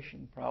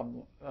condensation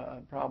problem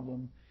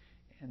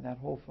and that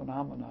whole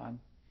phenomenon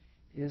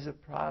is if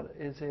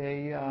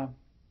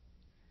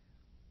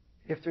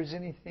there's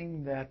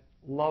anything that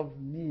love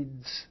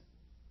needs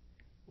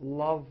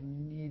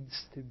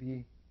to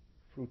be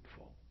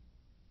fruitful.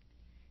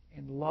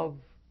 And love,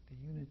 the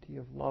unity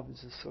of love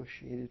is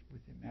associated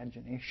with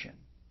imagination.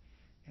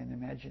 And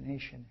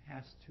imagination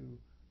has to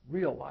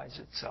realize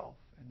itself,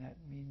 and that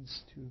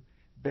means to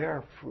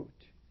bear fruit.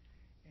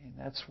 And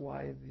that's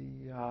why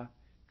the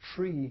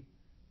tree,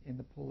 in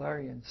the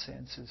Polarian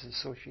sense, is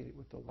associated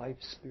with the life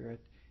spirit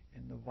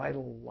and the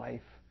vital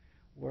life,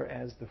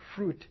 whereas the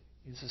fruit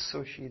is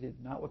associated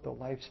not with the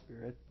life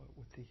spirit, but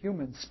with the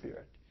human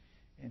spirit.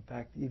 In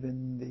fact,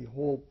 even the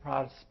whole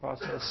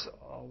process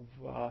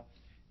of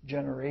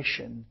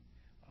generation,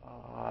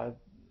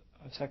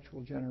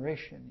 sexual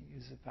generation,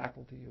 is a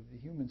faculty of the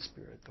human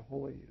spirit, the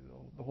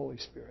Holy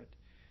Spirit,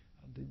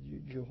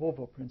 the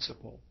Jehovah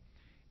principle.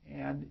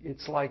 And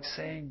it's like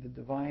saying the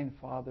Divine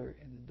Father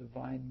and the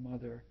Divine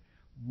Mother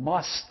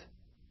must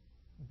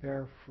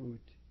bear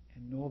fruit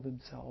and know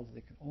themselves.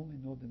 They can only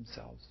know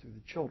themselves through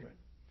the children.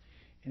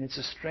 And it's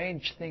a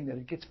strange thing that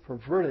it gets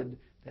perverted,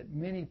 that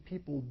many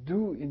people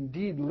do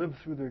indeed live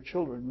through their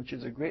children, which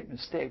is a great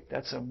mistake.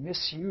 That's a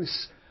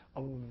misuse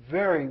of a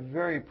very,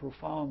 very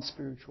profound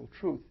spiritual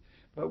truth.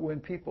 But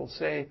when people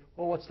say,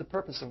 well, what's the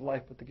purpose of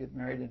life but to get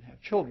married and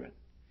have children?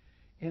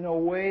 In a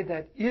way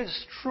that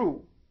is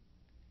true,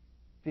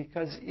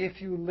 because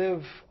if you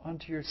live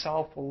unto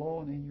yourself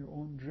alone in your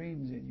own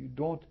dreams and you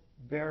don't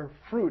bear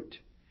fruit,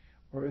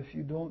 or if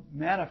you don't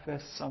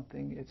manifest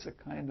something, it's a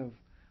kind of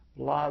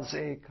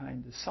blasé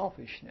kind of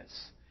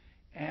selfishness.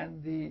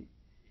 And the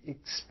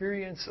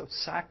experience of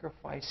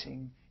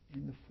sacrificing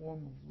in the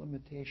form of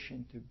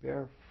limitation to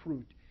bear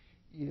fruit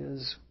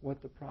is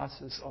what the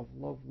process of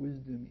love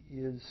wisdom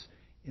is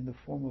in the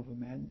form of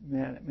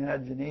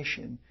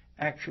imagination,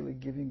 actually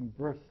giving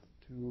birth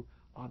to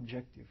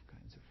objective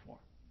kinds of form.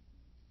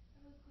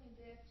 I was going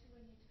back to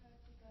when you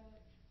talked about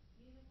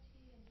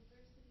unity and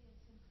diversity and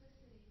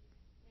simplicity,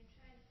 and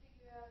trying to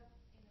figure out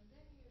in a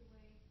linear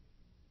way,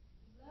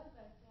 love,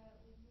 I thought,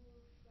 would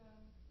move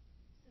from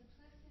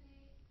simplicity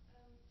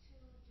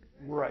to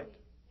diversity. Right.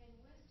 And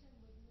wisdom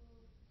would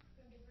move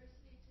from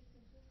diversity to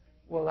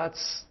simplicity. Well, that's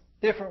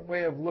a different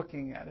way of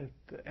looking at it,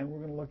 and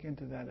we're going to look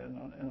into that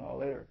in a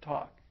later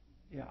talk.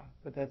 Yeah,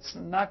 but that's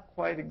not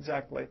quite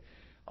exactly.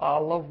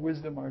 Love,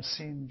 wisdom are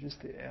seen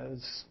just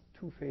as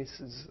two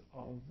faces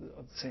of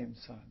the same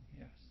sun,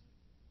 yes.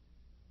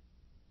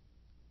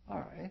 All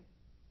right,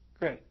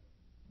 great.